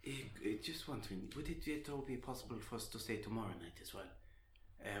 Just wondering, would it all be possible for us to stay tomorrow night as well?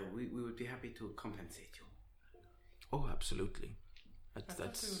 We would be happy to compensate you. Oh, absolutely. I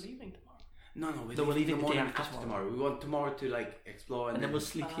thought we were leaving tomorrow. No, we're leaving the the day morning after tomorrow. We want tomorrow to like explore, And then we'll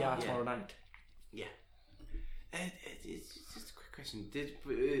sleep here yeah. tomorrow night. Yeah. It's just a quick question.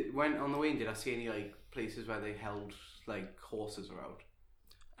 When on the way in, did I see any like places where they held like horses around?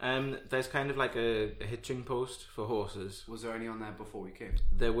 There's kind of like a hitching post for horses. Was there any on there before we came?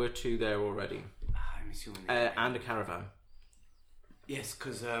 There were 2 there already. I'm assuming. And a caravan. Yes,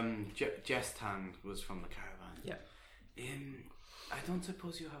 because Jestan was from the caravan. Yeah. I don't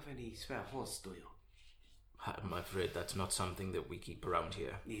suppose you have any spare horse, do you? I'm afraid that's not something that we keep around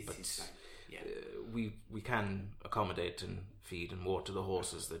here. Yes, but it's fine. Yeah. we can accommodate and feed and water the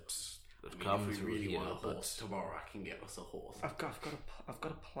horses that come if we through really here. want a But horse tomorrow, I can get us a horse. I've got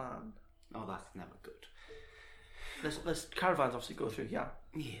a plan. Oh, that's never good. There's caravans obviously go through. Yeah.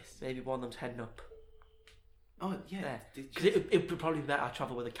 Yes. Maybe one of them's heading up Oh, yeah. there. Because it would probably be better to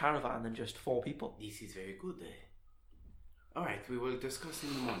travel with a caravan than just 4 people. This is very good. Alright, we will discuss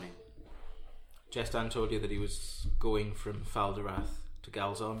in the morning. Jestan told you that he was going from Falderath to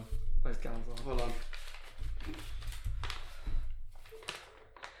Galzon. Where's Galzon? Hold on.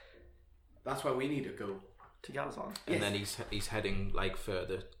 That's where we need to go. To Galzon. And Yes. then he's heading like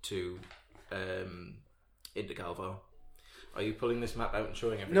further to into Galvar. Are you pulling this map out and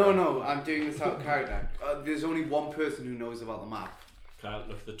showing everyone? No, I'm doing this out of character. There's only one person who knows about the map. Can I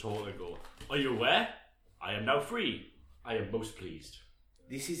look at the turtle and go, are you aware? I am now free. I am most pleased.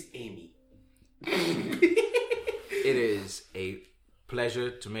 This is Amy. It is a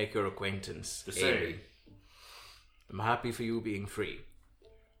pleasure to make your acquaintance, The same. Amy. I'm happy for you being free.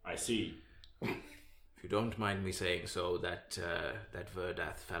 I see. If you don't mind me saying so, that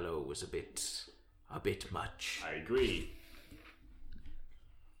Verdath fellow was a bit much. I agree.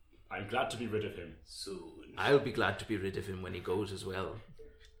 I'm glad to be rid of him. Soon. I'll be glad to be rid of him when he goes as well.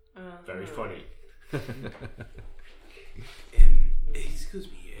 Very funny. Excuse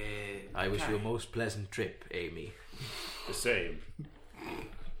me. I wish you a Carrie. most pleasant trip, Amy. The same.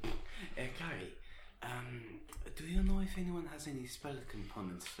 Carrie, do you know if anyone has any spell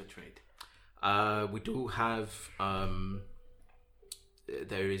components for trade? We do have.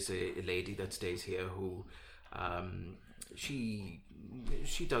 There is a lady that stays here who, she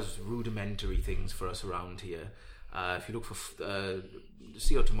does rudimentary things for us around here. If you look for,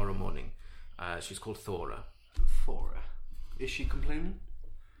 see her tomorrow morning. She's called Thora. Thora. Is she complaining?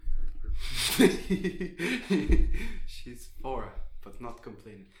 She's Thora, but not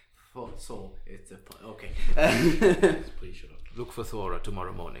complaining. So it's a okay. Please shut up. Look for Thora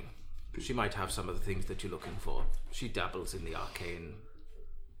tomorrow morning. She might have some of the things that you're looking for. She dabbles in the arcane.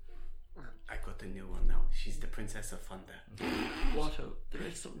 I got a new one now. She's the Princess of Thunder. Watto, there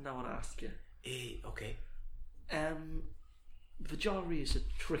is something I want to ask you. Okay. Vajari is a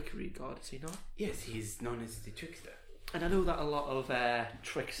trickery god, is he not? Yes, he's known as the trickster. And I know that a lot of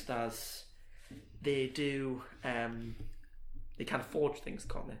tricksters, they do, they can forge things,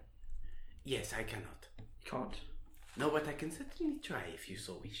 can't they? Yes, I cannot. You can't. No, but I can certainly try if you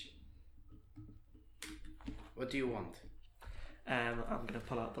so wish. What do you want? I'm going to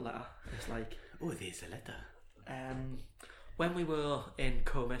pull out the letter. It's like, Oh, there's a letter. when we were in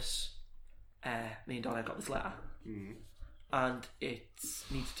Comus, me and Donna got this letter, and it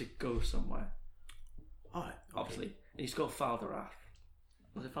needs to go somewhere, Oh, okay. obviously. It needs to go farther off.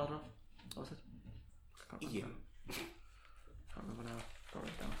 Was it farther off? What was it? I can't remember. Yeah. Can't remember now.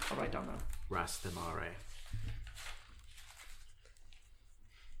 I'll write down now. Rastamare.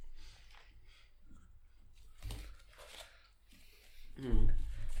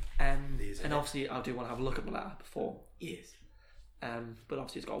 There's a And letter. obviously I do want to have a look at the letter before. Yes. But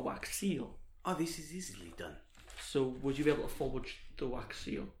obviously it's got a wax seal. Oh, this is easily done. So would you be able to forge the wax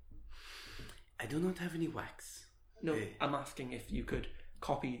seal? I do not have any wax. No, I'm asking if you could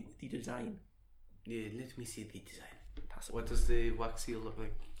copy the design. Let me see the design. Pass it. What does the wax seal look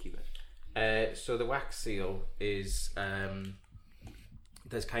like? Keep it. So the wax seal is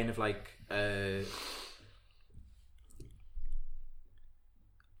there's kind of like the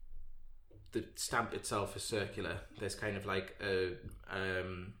stamp itself is circular. There's kind of like a I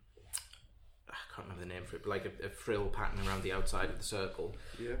can't remember the name for it, but like a frill pattern around the outside of the circle.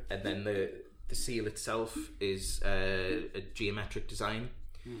 Yeah. And then the seal itself is a geometric design.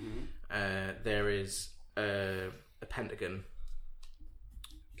 There is a pentagon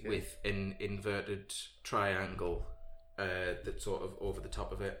with an inverted triangle that's sort of over the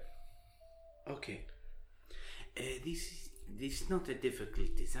top of it. Okay. This is not a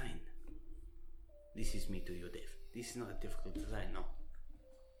difficult design. This is me to your death. This is not a difficult design, no.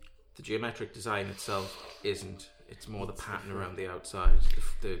 The geometric design itself isn't. It's more the pattern around the outside,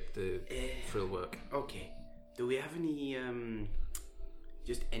 the frill work. Okay. Do we have any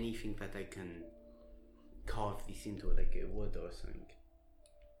just anything that I can carve this into, like a wood or something?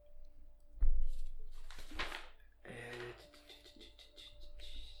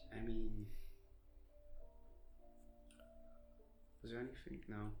 I mean, was there anything?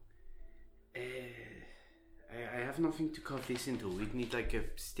 No. I have nothing to carve this into. We'd need like a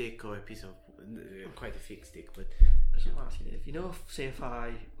stick or a piece of quite a thick stick, but I was going to ask you if you know, if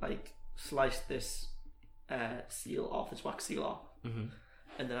I like slice this seal off, this wax seal off, and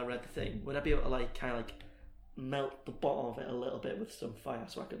then I read the thing, would I be able to like kind of like melt the bottom of it a little bit with some fire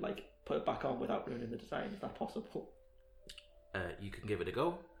so I could like put it back on without ruining the design? Is that possible? You can give it a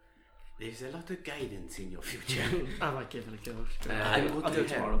go. there's a lot of guidance in your future. I might give it a go. I'll do it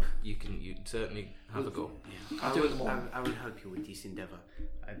tomorrow. You can certainly have a go. Yeah. I'll do it in the morning. I will help you with this endeavour.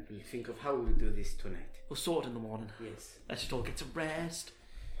 I will think of how we'll do this tonight. We'll sort it in the morning. Yes. Let's just all get some rest.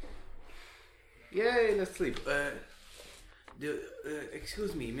 Yay, let's sleep.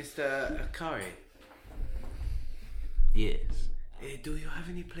 Excuse me, Mr. Akari. Yes. Do you have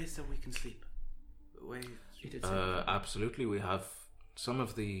any place that we can sleep? Where You did say Absolutely. We have some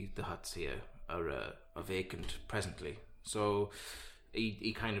of the huts here are vacant presently. So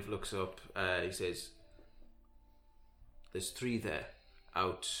he kind of looks up. He says, "There's 3 there,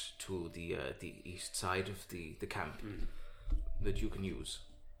 out to the east side of the camp that you can use."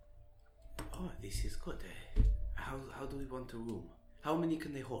 Oh, this is good. How do we want a room? How many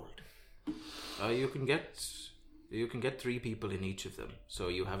can they hold? You can get You can get 3 people in each of them, so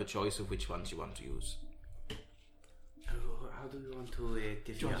you have a choice of which ones you want to use. How do you want to Do you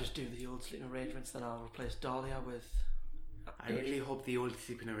divvy want up? to just do the old sleeping arrangements, then I'll replace Dahlia with... I really hope the old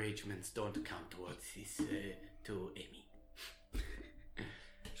sleeping arrangements don't count towards this to Amy.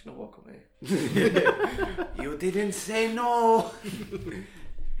 Just gonna walk away. You didn't say no.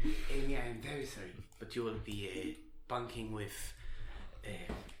 Amy, I am very sorry, but you will be bunking with.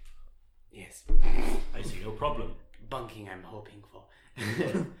 Yes, I see no problem. bunking. I'm hoping for.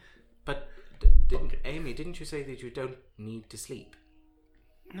 But Amy, didn't you say that you don't need to sleep?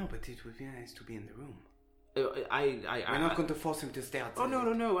 No, but it would be nice to be in the room. We're not going to force him to stay outside.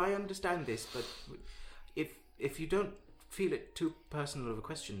 Oh no! I understand this, but if you don't feel it too personal of a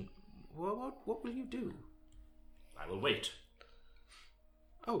question, what will you do? I will wait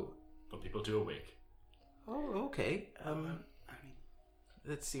Oh, for people to awake. okay. I mean,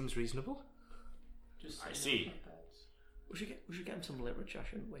 That seems reasonable. Just I sitting see. on our beds. We should get him some literature,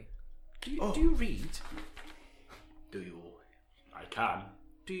 shouldn't we? Do you read? do you? I can.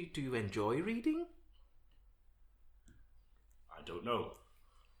 Do you enjoy reading? I don't know.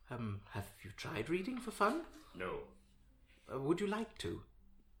 Have you tried reading for fun? No. Would you like to?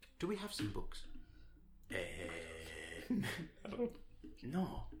 Do we have some books?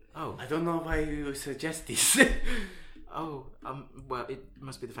 No. Oh, I don't know why you suggest this. well, it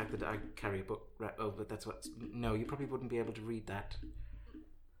must be the fact that I carry a book. Right? Oh, but that's what. No, you probably wouldn't be able to read that.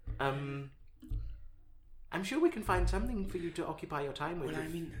 I'm sure we can find something for you to occupy your time with. Well, I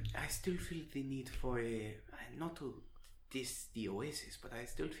mean, I still feel the need for not to diss the Oasis, but I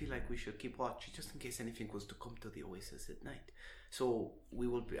still feel like we should keep watch just in case anything was to come to the Oasis at night. So we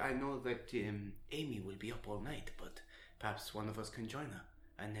will be. I know that Amy will be up all night, but perhaps one of us can join her,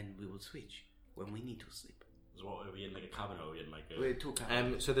 and then we will switch when we need to sleep. So what, are we in like a cabin or are we in like a... We're two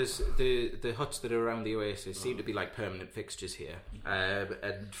cabins. So there's the huts that are around the Oasis seem to be like permanent fixtures here,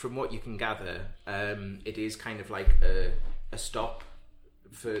 and from what you can gather, it is kind of like a stop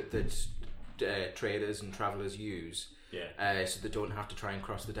for that traders and travellers use. Yeah. So they don't have to try and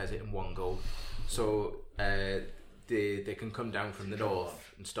cross the desert in one go. So they can come down from the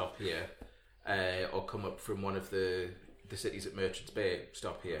north and stop here, or come up from one of the cities at Merchants Bay,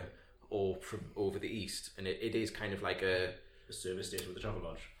 stop here, or from over the east. And it is kind of like a service station with a travel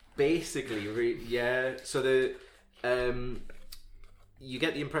lodge. basically, yeah. So you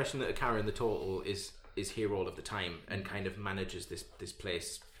get the impression that Karen the Total is here all of the time and kind of manages this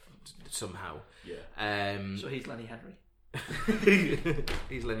place somehow. Yeah. So he's Lenny Henry.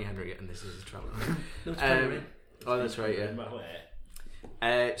 He's Lenny Henry, and this is his travel. No, it's Henry. Oh, that's right.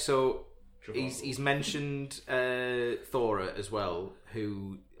 Yeah. So he's mentioned Thora as well,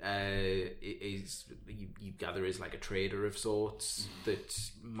 who is you gather is like a trader of sorts that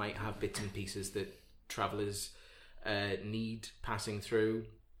might have bits and pieces that travellers need passing through.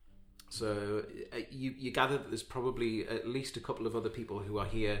 So you gather that there's probably at least a couple of other people who are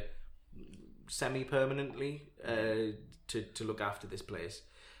here semi-permanently to look after this place,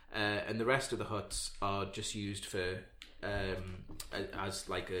 and the rest of the huts are just used for as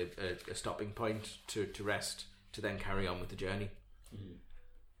like a stopping point to rest, to then carry on with the journey.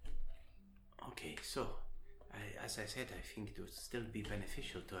 Okay, so as I said, I think it would still be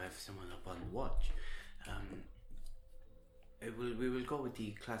beneficial to have someone up on watch. We will go with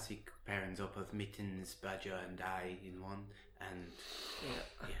the classic pairings up of Mittens, Badger, and I in one, and yeah.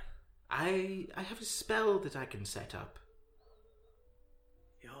 I have a spell that I can set up.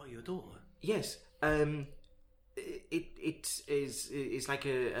 Oh, you do? Yes. It is like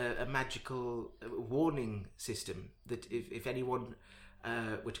a magical warning system that if anyone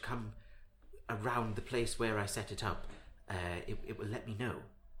were to come around the place where I set it up, it will let me know.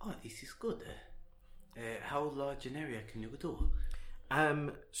 Oh, this is good. How large an area can you do?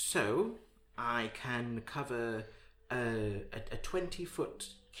 So I can cover a 20-foot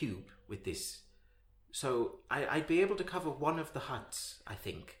cube with this. So I'd be able to cover one of the huts, I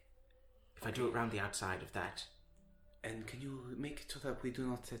think, if I do it round the outside of that. And can you make it so that we do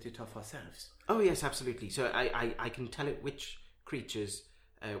not set it off ourselves? Oh yes, absolutely. So I can tell it which creatures,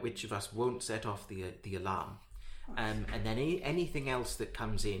 which of us won't set off the alarm, and then anything else that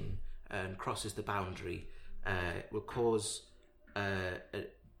comes in and crosses the boundary will cause an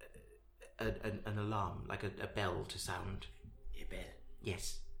alarm, like a bell to sound. A bell?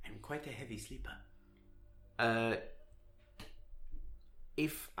 Yes. I'm quite a heavy sleeper.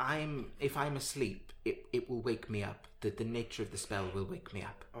 If I'm asleep, it will wake me up. The nature of the spell will wake me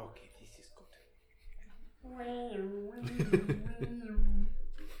up. Okay, this is good.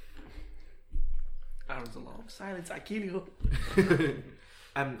 Aaron's alarm. Silence, I kill you.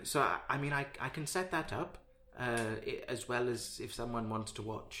 So I mean, I can set that up. as well as if someone wants to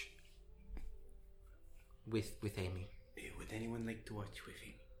watch with Amy. Would anyone like to watch with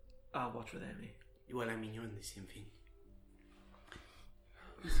him? I'll watch with Amy. Well, I mean, you're in the same thing.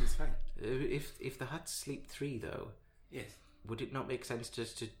 This is fine. If the huts sleep 3, though, Yes. would it not make sense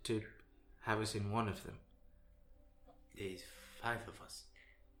just to have us in one of them? There's 5 of us.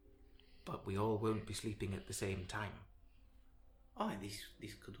 But we all won't be sleeping at the same time. Oh,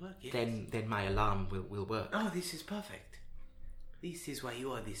 this could work, yes. Then my alarm will work. Oh, this is perfect. This is why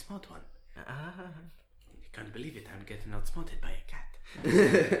you are the smart one. Ah. I can't believe it, I'm getting outsmarted by a cat.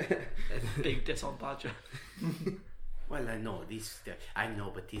 Big diss on Badger. Well, I know,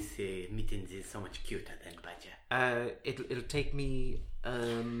 but this Mittens is so much cuter than Badger. It'll take me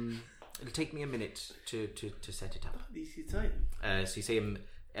a minute to set it up. Oh, this is fine. So you see him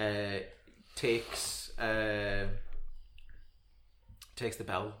takes the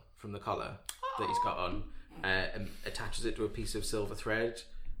bell from the collar that he's got on, and attaches it to a piece of silver thread,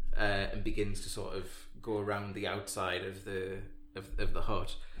 and begins to sort of go around the outside of the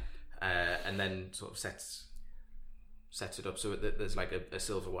hut, and then sort of sets it up so that there's like a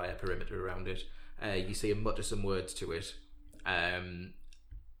silver wire perimeter around it. You see him mutter some words to it, and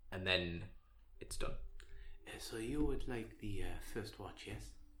then it's done. So you would like the first watch,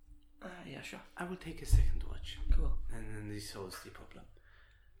 yes? Yeah, sure. I will take a second watch. Cool. And then this solves the problem.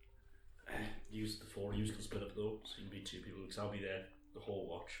 Use the 4 use can split up though, so you can be 2 people, because I'll be there the whole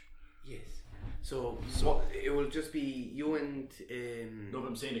watch. Yes. So what, it will just be you and... No, but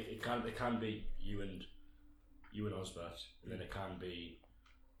I'm saying it can be you and Osbert, and then it can be,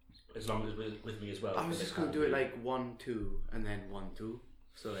 as long as with me as well. I was just going to do it like 1, 2, and then 1, 2.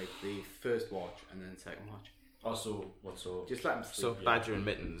 So like the first watch and then second watch. Also, what so? Just let them sleep. So Badger and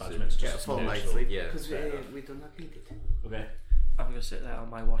Mittens. Badger and Mittens Get a just full there, night's so- sleep. yeah, Because fair enough. we do not need it. Okay. I'm going to sit there on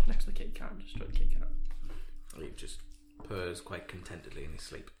my watch next to the kitty cat and just stroke the kitty cat. He just purrs quite contentedly in his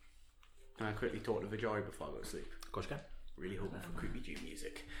sleep. Can I quickly talk to Vijay before I go to sleep? Of course you can. Really hoping for creepy G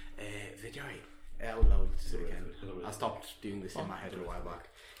music. Vijay, out loud again. I stopped doing this in my head a while back.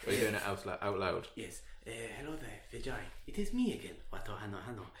 Are you doing it out loud? Yes. Hello there, Vijay. It is me again. Wato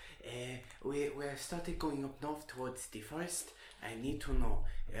Hano. We're started going up north towards the forest. I need to know,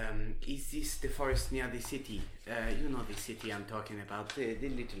 is this the forest near the city? You know the city I'm talking about, the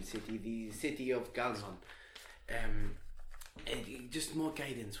little city, the city of Galzon. Just more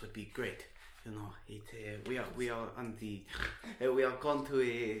guidance would be great. You know, we are on the, we are going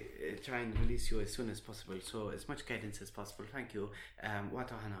to try and release you as soon as possible. So as much guidance as possible. Thank you.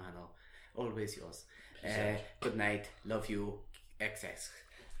 Wato Hano. Always yours. Good night. Love you. XS.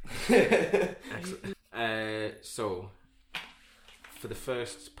 Excellent. So, for the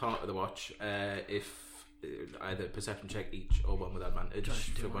first part of the watch, if either perception check each or one with advantage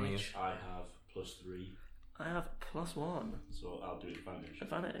Just do for one of you. each. I have +3, I have +1 so I'll do advantage.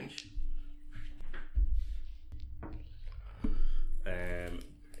 advantage.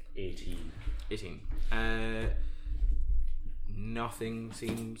 18. 18. Nothing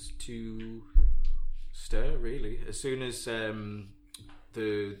seems to stir really. As soon as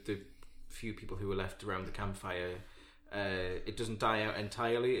the few people who were left around the campfire, it doesn't die out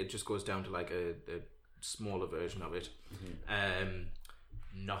entirely. It just goes down to like a smaller version of it.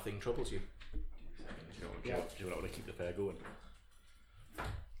 Nothing troubles you. Do you want to keep the fire going?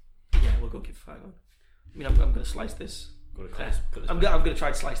 Yeah, we'll go keep the fire going. I mean, I'm going to slice this. I'm going to try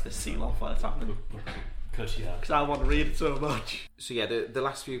and slice this seal off while it's happening. Cut you out. Because I want to read it so much. So yeah, the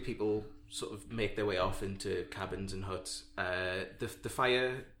last few people sort of make their way off into cabins and huts. The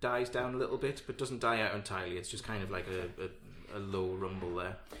fire dies down a little bit, but doesn't die out entirely. It's just kind of like a low rumble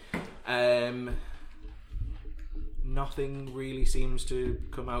there. Nothing really seems to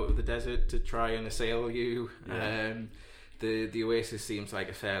come out of the desert to try and assail you. Yeah. The oasis seems like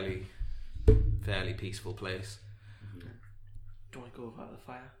a fairly peaceful place. Do you want to go over the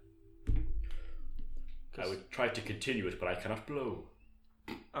fire? I would try to continue it, but I cannot blow.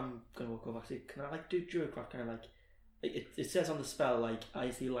 I'm going to walk over. Actually, can I do Druidcraft? Kind of like it says on the spell like I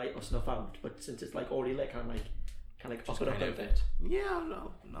see light or snuff out, but since it's like already lit, kind of up it up a bit. Yeah,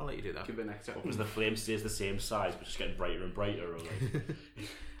 I'll let you do that. Give it an extra. Because the flame stays the same size, but just getting brighter and brighter. Or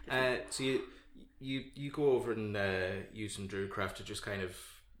like... So you go over and use some Druidcraft to just kind of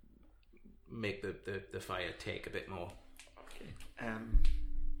make the fire take a bit more. Okay.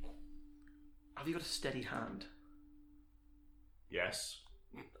 Have you got a steady hand? Yes.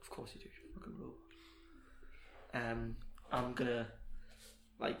 Of course you do. Fucking roll. I'm gonna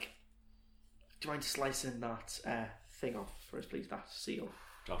do you mind slicing that thing off for us, please? That seal.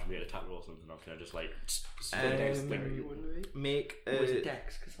 Do I have to make an attack roll or something, or can I just like make Was it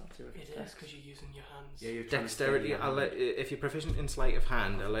Dex? Because that's your It is because you're using your hands. Yeah, you're trying to dexterity? steady I'll hand. let if you're proficient in sleight of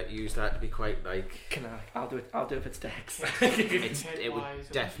hand. I'll let you use that to be quite like. Can I? I'll do it. I'll do it if it's Dex. It would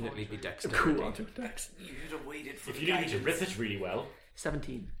definitely be dexterity. Cool. I'll do it Dex. You should have waited for if you need to rip it really well,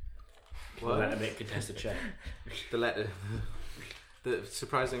 17. What? let her make a contested check. The letter.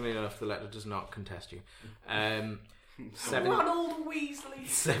 Surprisingly enough, the letter does not contest you. Ronald Weasley.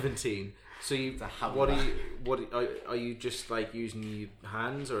 17. So you, are you just like using your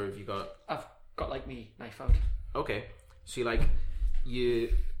hands, or have you got? I've got like me knife out. Okay, so you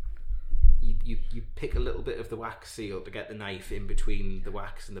pick a little bit of the wax seal to get the knife in between the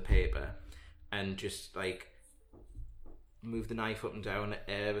wax and the paper, and just like move the knife up and down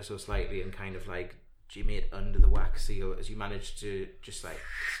ever so slightly, and kind of like jimmy it under the wax seal as you manage to just like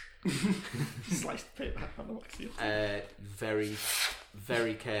Sliced paper on the wax seal. very,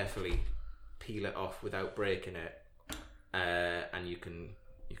 very carefully peel it off without breaking it, and you can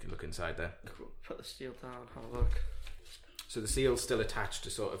look inside there. Cool. Put the steel down. Have a look. So the seal's still attached to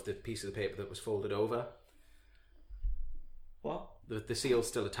sort of the piece of the paper that was folded over. What? The seal's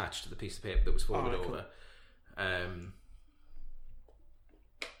still attached to the piece of paper that was folded Alright, over, and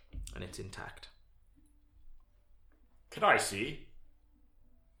it's intact. Can I see?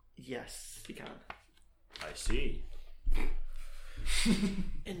 Yes, you can. I see.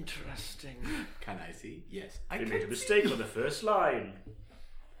 Interesting. Can I see? Yes. I They can made a mistake on the first line.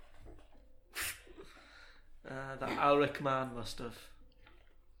 That Alric man must have.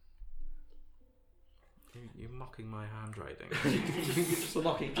 You're mocking my handwriting. Just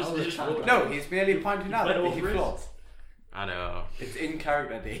unlocking. Just roll- No, he's merely pointing out Right the over it. flaws. I know. It's in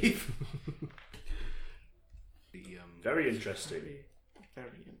character, Dave. Very interesting.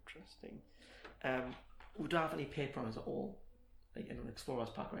 Very interesting. Would I have any paper on us at all? Like in an explorer's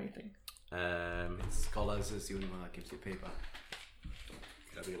pack or anything? Scholars is the only one that gives you paper.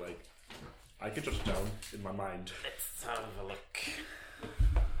 I'd be like, I could jot it down in my mind. Let's have a look.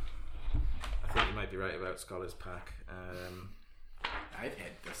 I think you might be right about Scholar's Pack. I've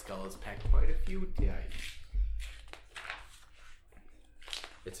had the Scholars pack quite a few times.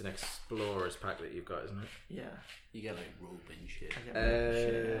 It's an Explorer's Pack that you've got, isn't it? Yeah. You get like rope and shit. I get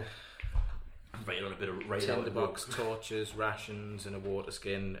shit. Writing on a bit of writing on the Tinderbox, box. torches, rations, and a water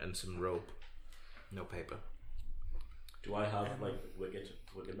skin, and some rope. No paper. Do I have like wicked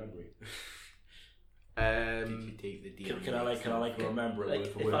memory? Did you take the deal? Can I remember it Like, word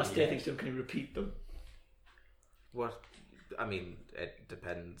for if word? I say things to him, can he repeat them? What? I mean, it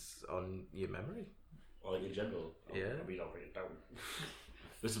depends on your memory. Or like in general? Yeah. I mean, I'll write it down.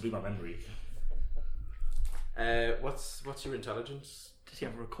 This will be my memory. What's your intelligence Does he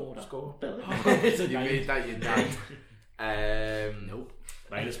have a recorder? score? Billy? It's a You made that your dad. Nope.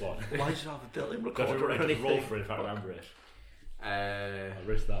 -1. Why should I have a built-in Got to recorder or roll anything? for it if I remember it. I I'll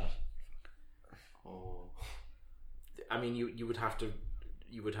risk that. mean, you would have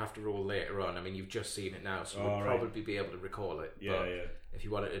to roll later on. I mean, you've just seen it now, so you would Right. probably be able to recall it. Yeah, but yeah. if you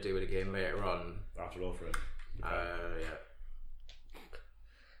wanted to do it again later on, I have to roll for it. yeah.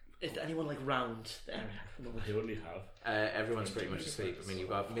 Is there anyone like round the area? I only have. Everyone's pretty much asleep. I mean, you've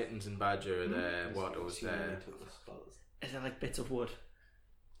got Mittens and Badger there. Watto's there. Is there like bits of wood?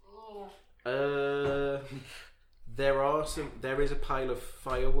 There is a pile of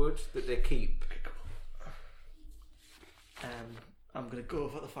firewood that they keep. I'm gonna go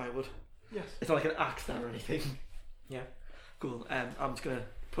for the firewood. Yes. It's not like an axe there or anything. Yeah. Cool. I'm just gonna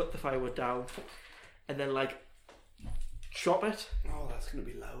put the firewood down, and then like chop it. Oh, that's gonna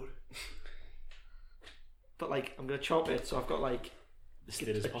be loud. But like I'm gonna chop it, so I've got like The state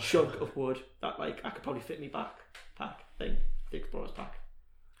is a possible. chunk of wood that like I could probably fit in my backpack thing, the explorer's pack.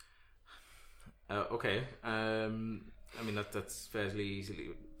 Okay. I mean that's fairly easy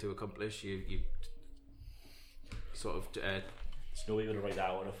to accomplish. You sort of. It's no way you're going to write that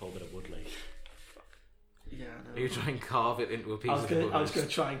out on a full bit of wood, like. Yeah, I know. You try and carve it into a piece I of wood. was gonna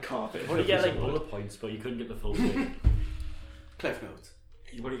try and carve it. You probably get like bullet points, but you couldn't get the full thing. Cliff notes.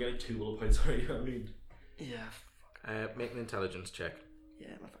 You probably get like 2 bullet points, sorry, you know what I mean? Yeah. Make an intelligence check.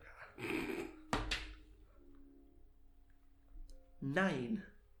 Yeah, motherfucker. 9.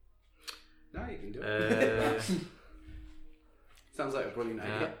 No, you can do it. Uh, Sounds like a brilliant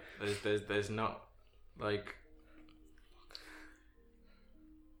idea. there's not like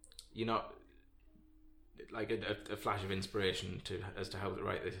you're not like a flash of inspiration as to how to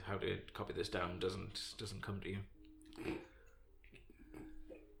write this, how to copy this down doesn't come to you.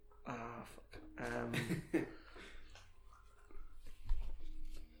 Ah, fuck.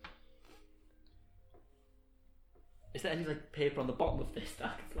 Is there any like paper on the bottom of this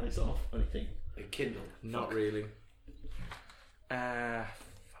that flies off or anything? A Kindle. Not really.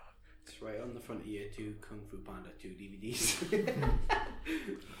 It's right on the front of your 2 Kung Fu Panda 2 DVDs.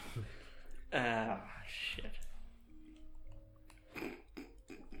 Shit.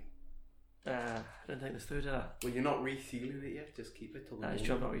 I didn't think this through, did I? Well, you're not resealing it yet. Just keep it till the It's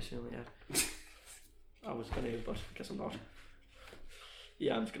true, I'm not resealing it yet. I was going to, but I guess I'm not.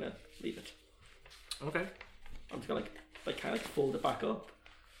 Yeah, I'm just going to leave it. Okay. I'm just going to like kind of fold it back up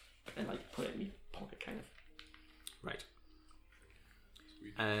and like put it in my pocket, kind of. Right.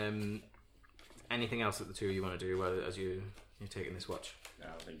 Anything else that the two of you want to do as you're taking this watch? I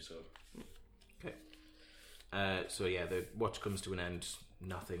don't think so. Okay. So yeah, the watch comes to an end.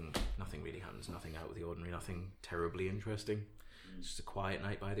 Nothing really happens. Nothing out of the ordinary. Nothing terribly interesting. It's just a quiet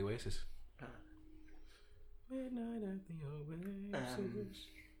night by the Oasis. Midnight at the Oasis.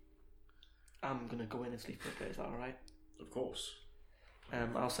 I'm gonna go in and sleep for a bit. Is that all right? Of course.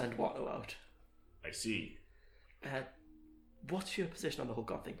 I'll send Watto out. I see. What's your position on the whole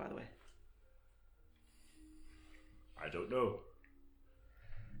God thing, by the way? I don't know.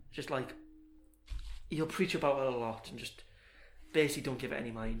 Just like you'll preach about it a lot and just basically don't give it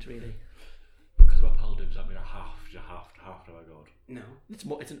any mind, really. Because we're paladins, I mean, I have to have a god. No.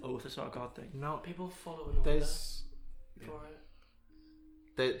 It's an oath. It's not a God thing. No, People follow an order there's for it.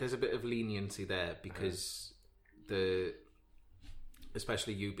 there's a bit of leniency there because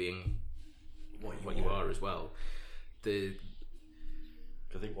especially you being what you are as well. I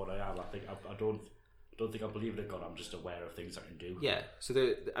think what I am, I don't think I believe in a god. I'm just aware of things I can do. Yeah. So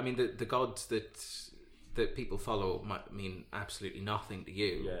the gods that people follow might mean absolutely nothing to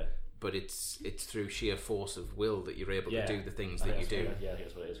you. Yeah. But it's through sheer force of will that you're able to do the things that you do. Yeah, I think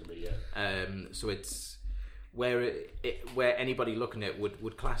that's what it is for me. Yeah. So it's where anybody looking at it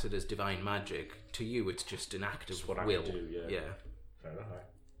would class it as divine magic. To you, it's just an act of what I will. can do, yeah. Yeah. Fair enough.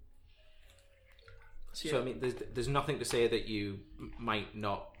 So I mean, there's nothing to say that you might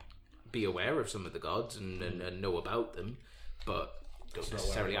not be aware of some of the gods and know about them, but don't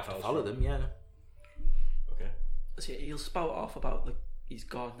necessarily have to follow them. Yeah. Okay. So he'll spout off about he's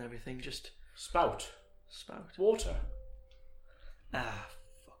God and everything. Just spout. Fuck. Water.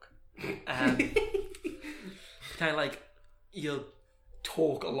 Kind of like you'll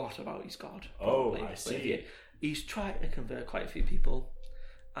talk a lot about his God. Probably. Oh, I see. He's tried to convert quite a few people,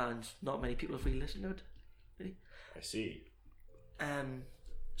 and not many people have really listened to it. Really. I see.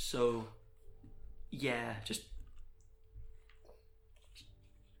 So, yeah, just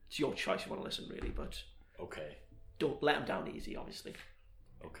it's your choice. You want to listen, really, but okay. Don't let him down easy. Obviously.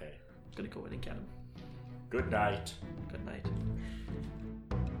 Okay. I'm gonna go in and get him. Good night. Good night.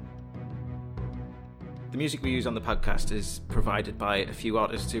 The music we use on the podcast is provided by a few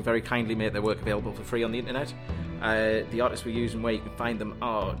artists who very kindly make their work available for free on the internet. The artists we use and where you can find them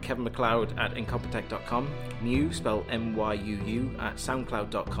are Kevin MacLeod at Incompetech.com, Mew, spelled MYUU, at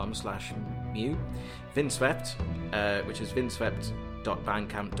SoundCloud.com/Mew, Vinswept, which is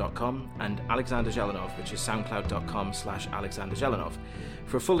vinswept.bandcamp.com, and Alexander Zelenov, which is SoundCloud.com/Alexander Zelenov.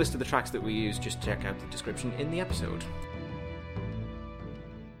 For a full list of the tracks that we use, just check out the description in the episode.